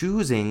we're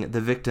choosing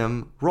the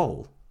victim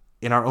role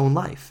in our own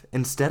life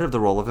instead of the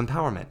role of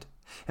empowerment.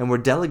 And we're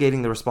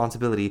delegating the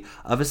responsibility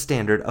of a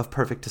standard of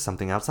perfect to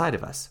something outside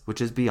of us,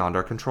 which is beyond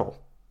our control.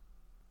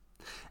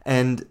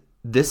 And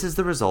this is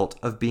the result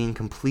of being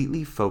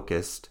completely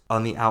focused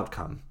on the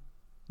outcome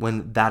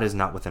when that is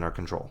not within our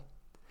control.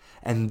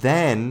 And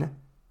then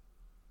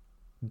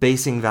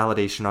basing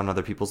validation on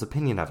other people's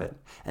opinion of it.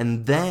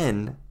 And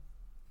then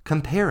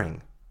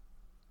comparing.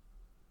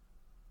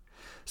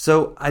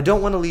 So I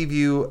don't want to leave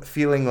you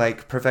feeling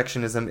like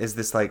perfectionism is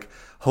this like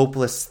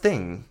hopeless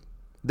thing.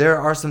 There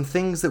are some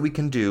things that we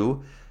can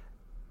do.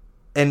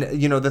 And,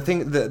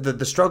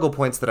 the struggle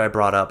points that I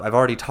brought up, I've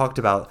already talked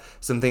about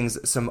some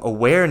things. Some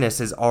awareness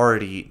is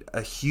already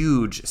a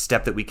huge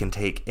step that we can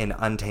take in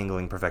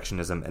untangling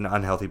perfectionism and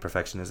unhealthy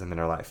perfectionism in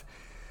our life.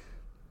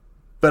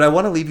 But I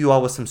want to leave you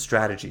all with some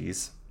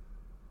strategies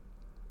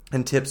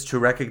and tips to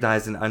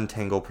recognize and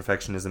untangle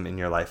perfectionism in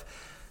your life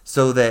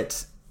so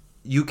that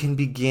you can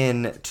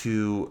begin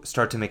to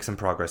start to make some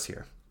progress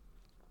here.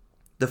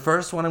 The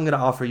first one I'm going to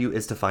offer you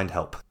is to find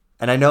help.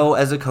 And I know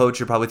as a coach,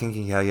 you're probably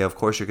thinking, yeah, of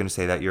course you're going to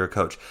say that, you're a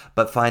coach.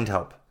 But find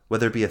help.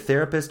 Whether it be a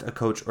therapist, a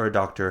coach, or a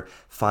doctor,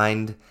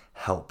 find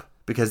help.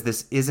 Because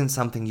this isn't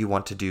something you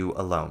want to do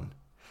alone.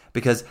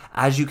 Because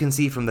as you can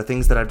see from the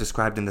things that I've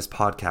described in this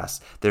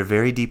podcast, they're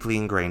very deeply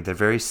ingrained, they're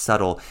very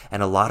subtle,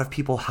 and a lot of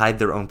people hide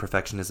their own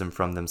perfectionism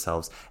from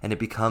themselves. And it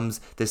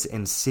becomes this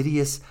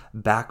insidious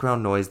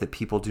background noise that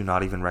people do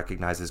not even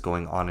recognize is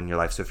going on in your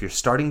life. So if you're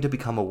starting to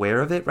become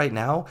aware of it right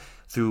now,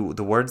 through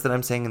the words that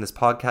I'm saying in this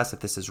podcast, if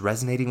this is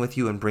resonating with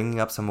you and bringing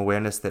up some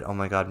awareness that, oh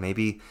my God,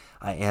 maybe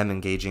I am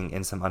engaging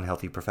in some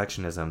unhealthy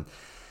perfectionism,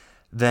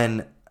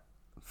 then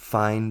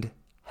find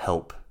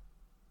help.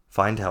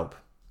 Find help.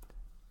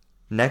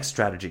 Next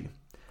strategy.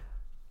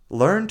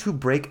 Learn to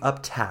break up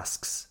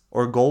tasks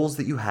or goals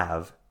that you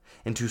have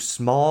into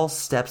small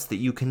steps that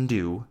you can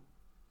do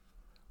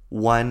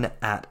one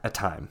at a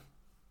time.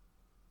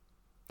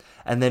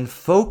 And then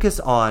focus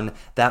on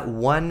that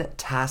one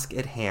task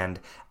at hand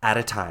at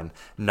a time.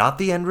 Not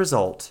the end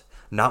result,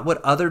 not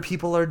what other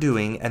people are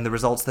doing and the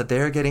results that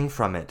they're getting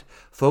from it.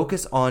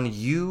 Focus on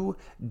you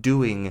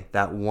doing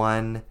that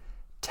one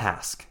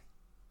task.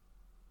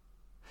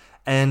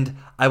 And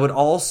I would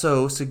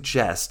also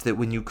suggest that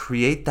when you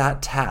create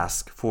that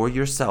task for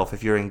yourself,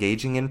 if you're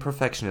engaging in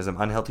perfectionism,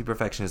 unhealthy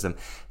perfectionism,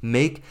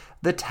 make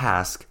the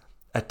task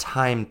a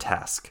time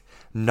task,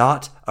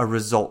 not a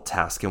result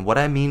task. And what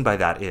I mean by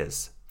that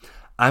is,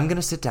 I'm going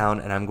to sit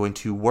down and I'm going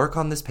to work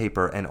on this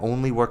paper and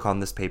only work on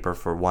this paper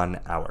for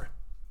 1 hour.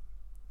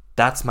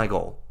 That's my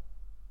goal.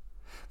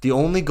 The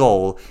only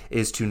goal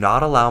is to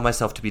not allow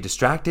myself to be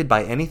distracted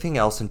by anything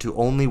else and to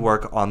only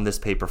work on this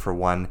paper for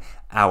 1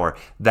 hour.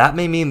 That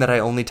may mean that I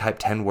only type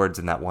 10 words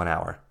in that 1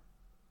 hour,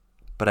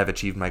 but I've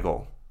achieved my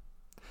goal.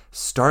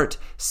 Start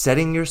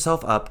setting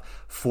yourself up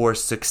for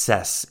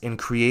success in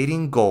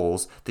creating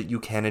goals that you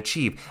can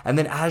achieve. And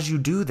then as you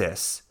do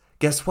this,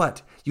 guess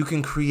what? You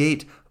can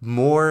create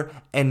more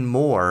and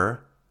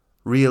more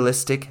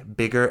realistic,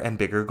 bigger and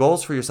bigger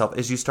goals for yourself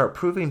as you start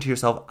proving to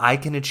yourself, I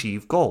can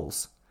achieve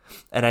goals.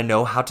 And I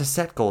know how to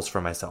set goals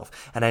for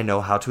myself. And I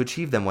know how to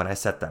achieve them when I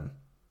set them.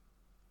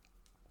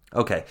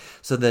 Okay,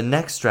 so the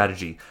next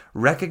strategy,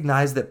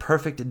 recognize that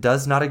perfect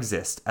does not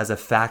exist as a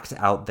fact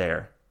out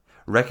there.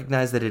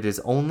 Recognize that it is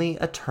only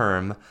a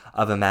term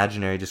of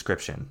imaginary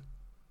description.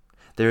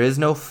 There is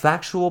no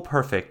factual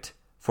perfect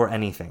for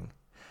anything.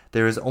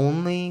 There is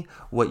only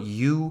what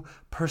you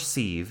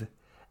perceive.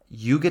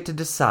 You get to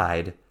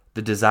decide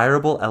the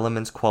desirable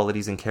elements,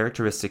 qualities, and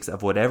characteristics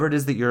of whatever it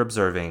is that you're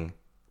observing.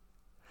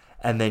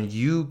 And then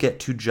you get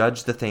to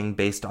judge the thing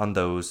based on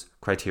those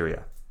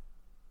criteria.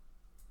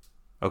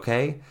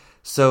 Okay?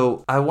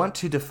 So I want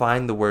to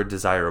define the word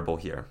desirable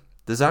here.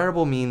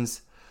 Desirable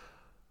means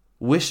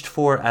wished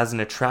for as an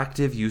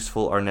attractive,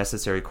 useful, or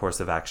necessary course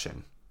of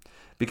action.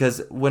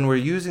 Because when we're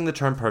using the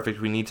term perfect,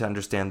 we need to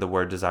understand the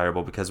word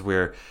desirable because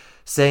we're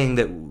saying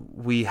that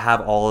we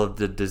have all of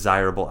the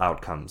desirable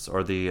outcomes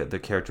or the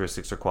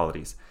characteristics or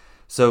qualities.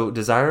 So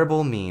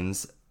desirable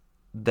means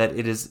that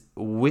it is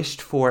wished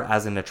for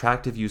as an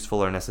attractive,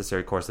 useful, or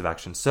necessary course of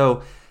action.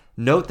 So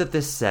note that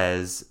this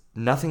says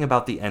nothing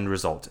about the end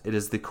result. It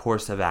is the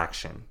course of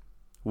action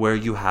where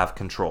you have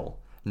control,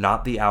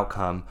 not the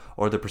outcome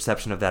or the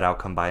perception of that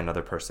outcome by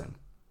another person.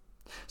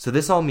 So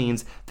this all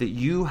means that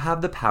you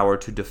have the power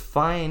to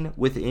define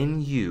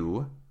within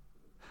you,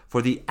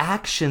 for the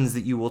actions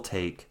that you will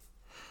take,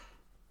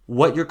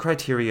 what your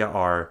criteria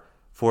are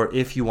for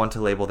if you want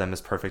to label them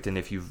as perfect and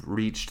if you've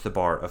reached the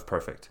bar of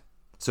perfect.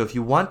 So if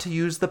you want to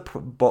use the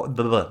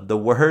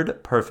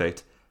word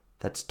perfect,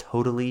 that's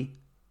totally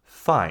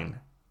fine.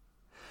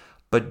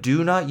 But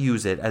do not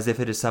use it as if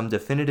it is some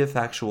definitive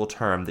factual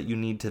term that you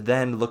need to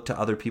then look to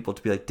other people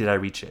to be like, did I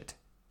reach it?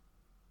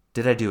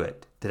 Did I do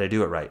it? Did I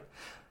do it right?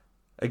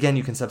 Again,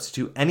 you can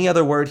substitute any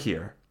other word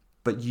here,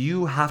 but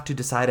you have to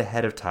decide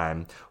ahead of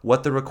time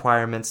what the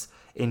requirements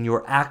in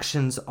your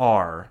actions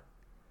are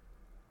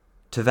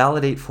to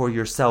validate for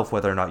yourself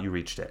whether or not you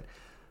reached it.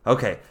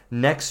 Okay,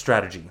 next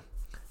strategy.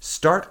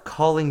 Start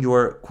calling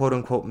your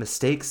quote-unquote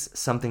mistakes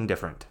something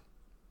different.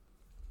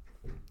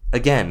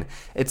 Again,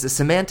 it's a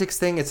semantics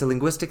thing, it's a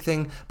linguistic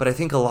thing, but I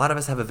think a lot of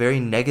us have a very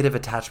negative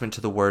attachment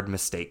to the word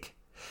mistake.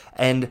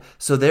 And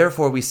so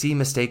therefore we see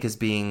mistake as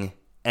being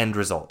end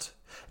result.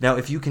 Now,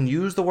 if you can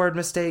use the word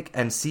mistake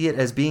and see it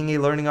as being a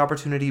learning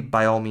opportunity,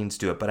 by all means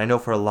do it. But I know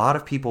for a lot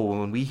of people,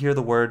 when we hear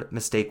the word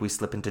mistake, we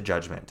slip into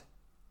judgment.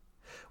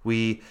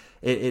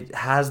 It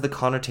has the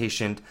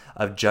connotation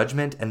of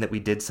judgment and that we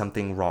did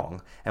something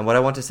wrong. And what I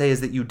want to say is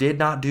that you did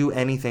not do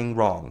anything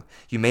wrong.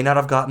 You may not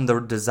have gotten the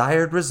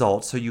desired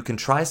result, so you can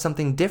try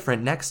something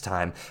different next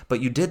time,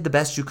 but you did the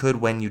best you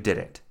could when you did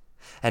it.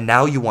 And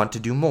now you want to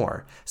do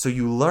more. So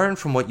you learn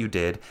from what you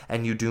did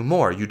and you do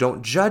more. You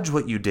don't judge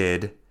what you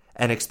did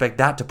and expect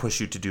that to push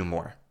you to do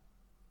more.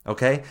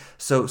 Okay?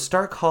 So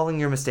start calling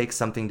your mistakes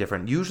something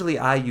different. Usually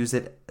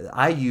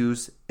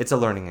it's a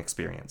learning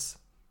experience.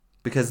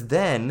 Because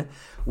then,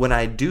 when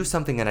I do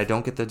something and I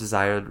don't get the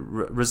desired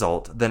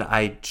result, then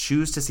I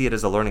choose to see it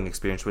as a learning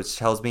experience, which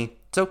tells me,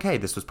 it's okay,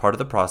 this was part of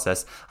the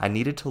process. I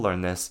needed to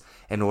learn this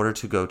in order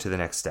to go to the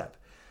next step.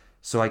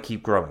 So I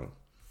keep growing.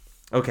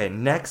 Okay,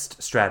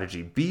 next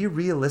strategy. Be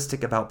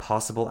realistic about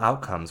possible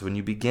outcomes when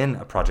you begin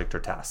a project or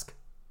task.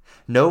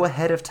 Know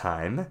ahead of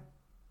time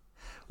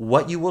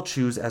what you will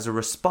choose as a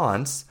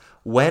response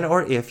when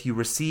or if you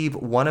receive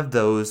one of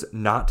those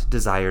not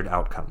desired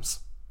outcomes.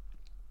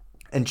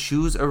 And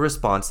choose a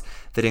response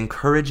that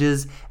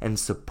encourages and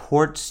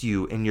supports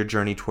you in your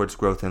journey towards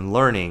growth and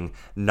learning,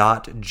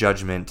 not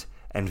judgment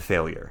and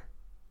failure.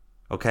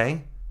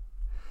 Okay?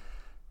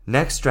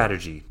 Next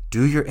strategy,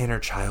 do your inner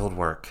child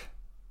work.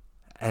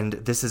 And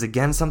this is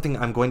again something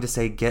I'm going to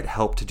say, get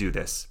help to do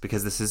this,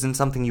 because this isn't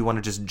something you want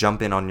to just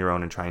jump in on your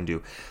own and try and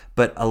do.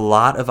 But a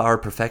lot of our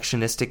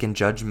perfectionistic and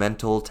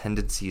judgmental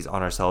tendencies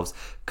on ourselves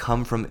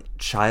come from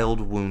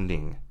child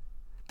wounding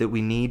that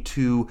we need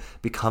to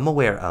become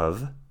aware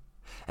of.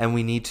 And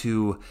we need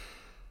to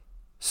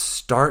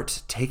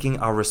start taking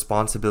our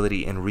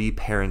responsibility in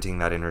reparenting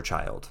that inner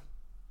child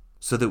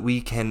so that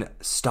we can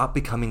stop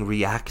becoming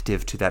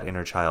reactive to that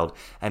inner child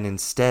and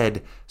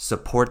instead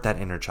support that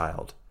inner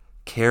child,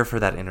 care for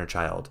that inner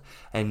child,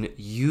 and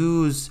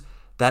use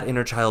that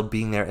inner child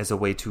being there as a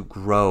way to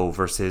grow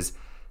versus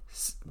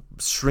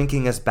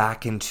shrinking us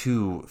back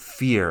into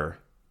fear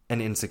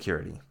and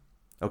insecurity.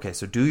 Okay,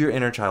 so do your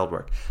inner child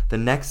work. The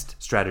next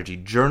strategy,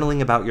 journaling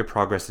about your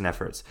progress and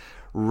efforts.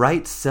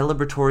 Write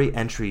celebratory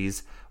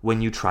entries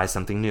when you try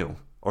something new,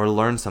 or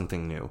learn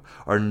something new,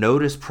 or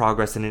notice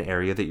progress in an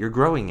area that you're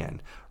growing in.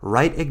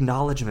 Write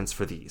acknowledgments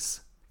for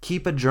these.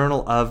 Keep a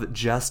journal of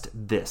just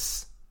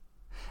this.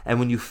 And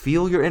when you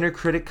feel your inner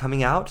critic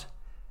coming out,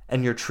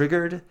 and you're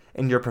triggered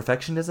in your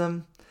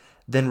perfectionism,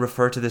 then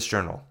refer to this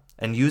journal.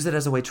 And use it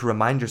as a way to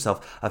remind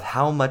yourself of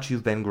how much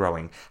you've been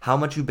growing, how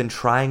much you've been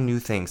trying new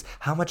things,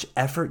 how much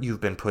effort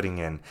you've been putting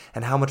in,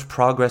 and how much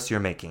progress you're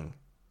making.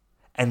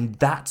 And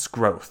that's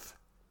growth,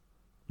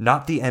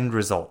 not the end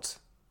result.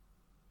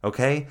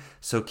 Okay?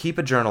 So keep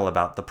a journal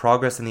about the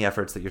progress and the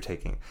efforts that you're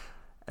taking.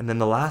 And then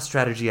the last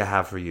strategy I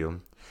have for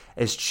you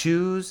is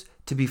choose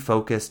to be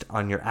focused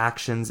on your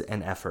actions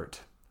and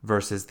effort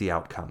versus the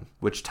outcome,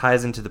 which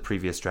ties into the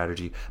previous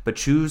strategy, but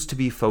choose to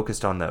be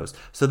focused on those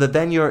so that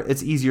then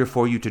it's easier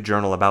for you to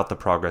journal about the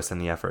progress and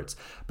the efforts,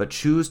 but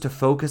choose to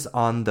focus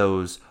on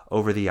those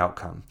over the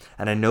outcome.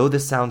 And I know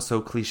this sounds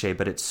so cliche,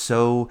 but it's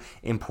so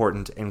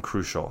important and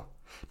crucial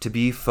to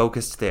be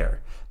focused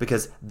there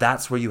because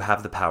that's where you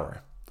have the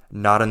power,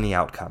 not in the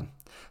outcome.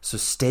 So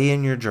stay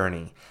in your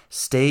journey,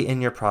 stay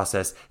in your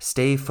process,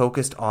 stay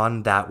focused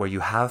on that where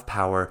you have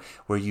power,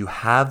 where you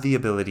have the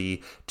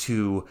ability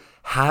to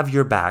have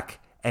your back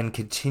and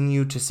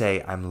continue to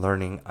say, I'm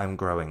learning, I'm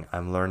growing,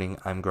 I'm learning,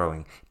 I'm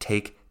growing.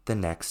 Take the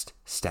next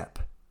step.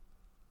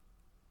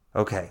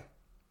 Okay.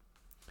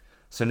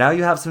 So now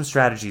you have some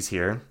strategies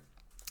here.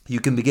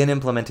 You can begin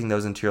implementing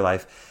those into your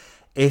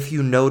life if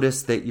you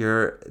notice that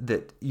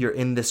you're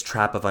in this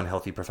trap of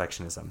unhealthy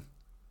perfectionism.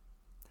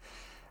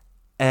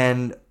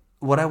 And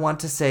what I want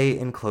to say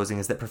in closing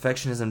is that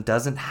perfectionism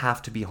doesn't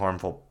have to be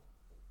harmful.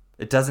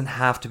 It doesn't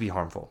have to be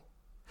harmful.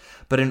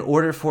 But in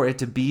order for it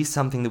to be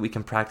something that we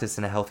can practice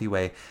in a healthy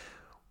way,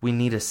 we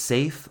need a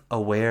safe,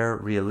 aware,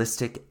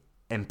 realistic,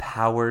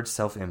 empowered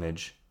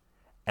self-image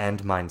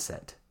and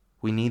mindset.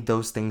 We need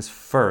those things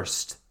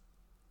first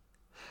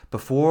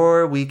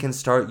before we can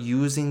start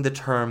using the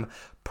term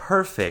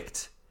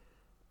perfect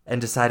and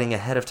deciding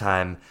ahead of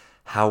time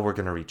how we're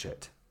going to reach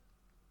it.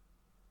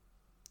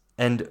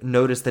 And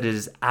notice that it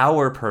is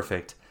our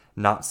perfect,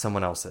 not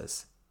someone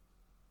else's.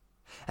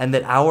 And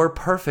that our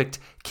perfect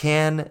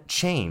can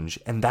change,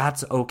 and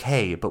that's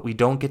okay, but we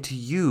don't get to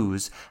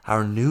use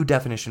our new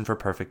definition for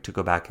perfect to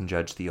go back and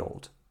judge the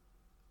old.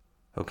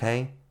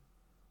 Okay?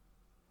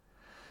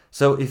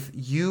 So if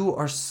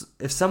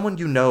someone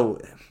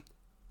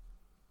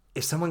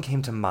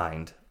came to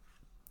mind,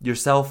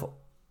 yourself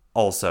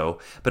also,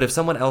 but if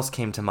someone else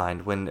came to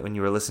mind when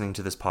you were listening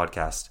to this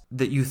podcast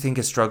that you think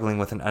is struggling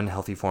with an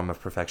unhealthy form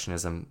of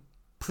perfectionism,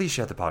 please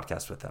share the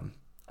podcast with them.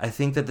 I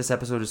think that this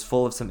episode is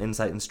full of some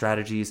insight and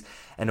strategies,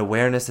 and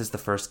awareness is the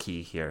first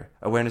key here.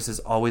 Awareness is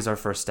always our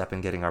first step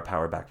in getting our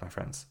power back, my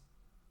friends.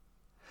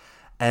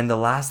 And the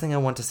last thing I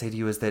want to say to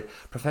you is that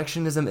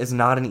perfectionism is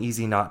not an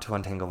easy knot to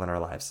untangle in our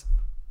lives.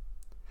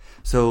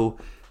 So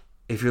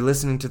if you're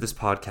listening to this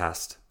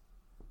podcast,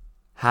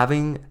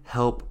 having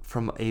help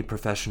from a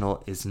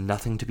professional is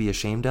nothing to be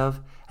ashamed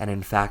of, and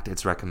in fact,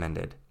 it's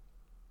recommended.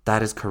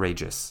 That is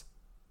courageous.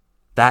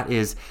 That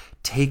is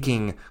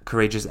taking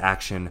courageous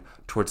action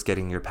towards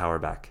getting your power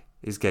back,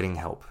 is getting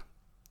help.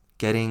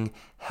 Getting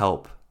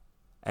help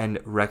and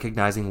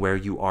recognizing where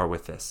you are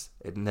with this,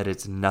 and that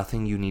it's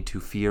nothing you need to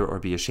fear or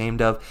be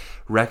ashamed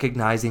of.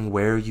 Recognizing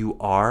where you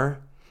are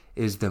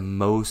is the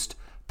most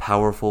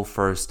powerful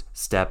first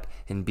step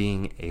in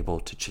being able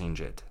to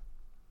change it.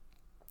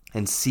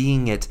 And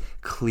seeing it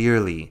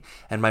clearly.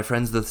 And my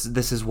friends,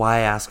 this is why I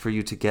ask for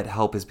you to get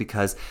help, is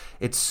because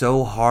it's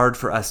so hard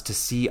for us to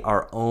see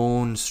our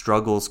own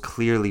struggles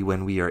clearly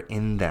when we are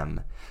in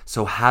them.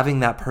 So having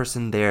that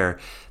person there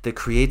that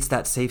creates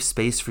that safe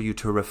space for you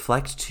to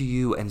reflect to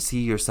you and see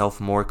yourself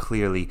more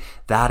clearly,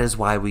 that is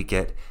why we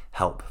get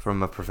help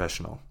from a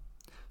professional.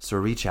 So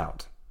reach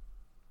out.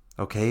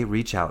 Okay,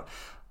 reach out.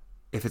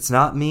 If it's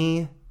not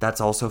me,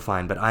 that's also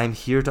fine, but I'm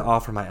here to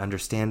offer my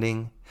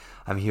understanding.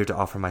 I'm here to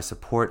offer my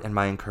support and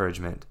my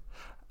encouragement.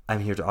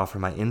 I'm here to offer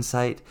my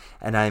insight,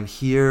 and I'm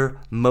here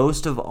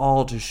most of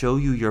all to show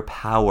you your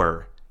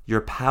power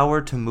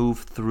to move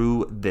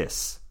through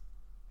this,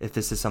 if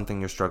this is something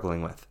you're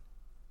struggling with.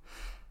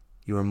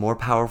 You are more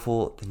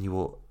powerful than you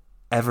will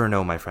ever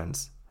know, my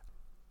friends.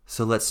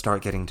 So let's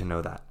start getting to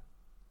know that.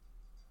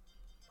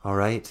 All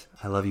right,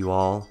 I love you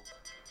all.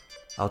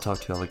 I'll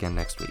talk to you all again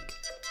next week.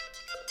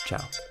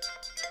 Ciao.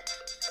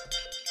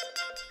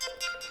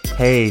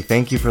 Hey,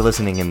 thank you for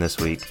listening in this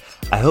week.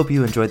 I hope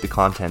you enjoyed the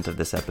content of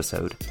this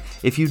episode.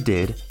 If you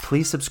did,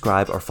 please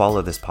subscribe or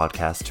follow this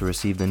podcast to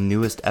receive the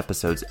newest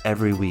episodes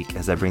every week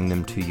as I bring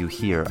them to you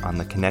here on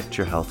the Connect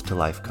Your Health to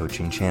Life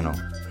coaching channel.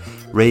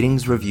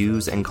 Ratings,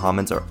 reviews, and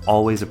comments are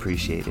always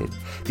appreciated.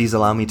 These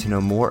allow me to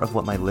know more of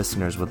what my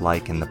listeners would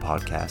like in the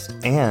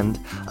podcast and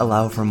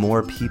allow for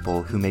more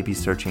people who may be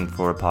searching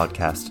for a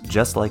podcast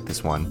just like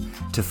this one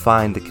to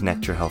find the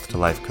Connect Your Health to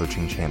Life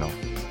coaching channel.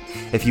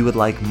 If you would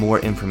like more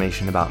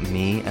information about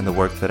me and the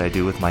work that I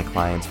do with my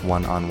clients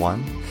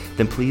one-on-one,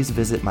 then please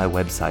visit my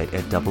website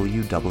at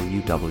www.slch.ch.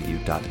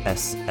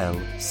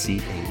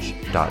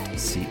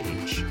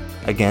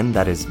 Again,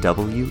 that is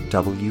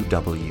www.slch.ch.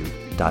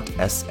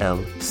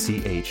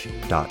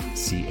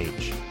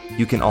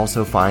 You can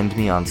also find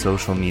me on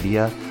social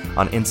media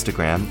on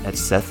Instagram at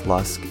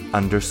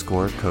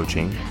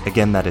SethLusk_coaching.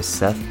 Again, that is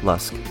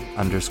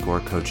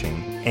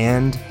SethLusk_coaching.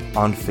 And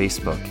on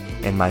Facebook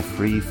in my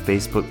free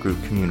Facebook group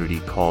community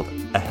called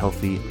A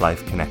Healthy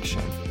Life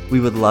Connection. We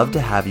would love to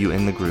have you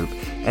in the group,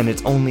 and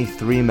it's only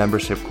 3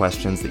 membership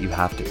questions that you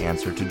have to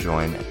answer to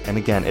join, and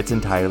again, it's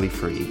entirely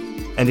free.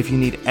 And if you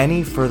need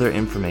any further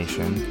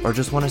information or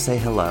just want to say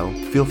hello,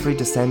 feel free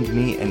to send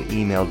me an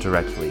email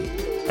directly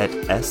at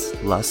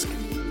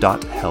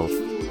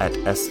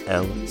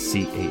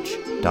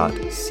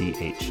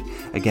slusk.health@slch.ch.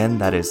 Again,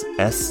 that is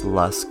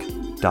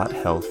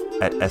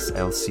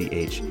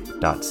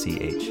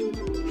slusk.health@slch.ch.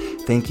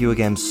 Thank you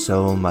again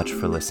so much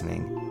for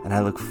listening, and I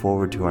look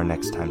forward to our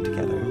next time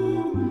together.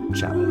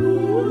 Ciao.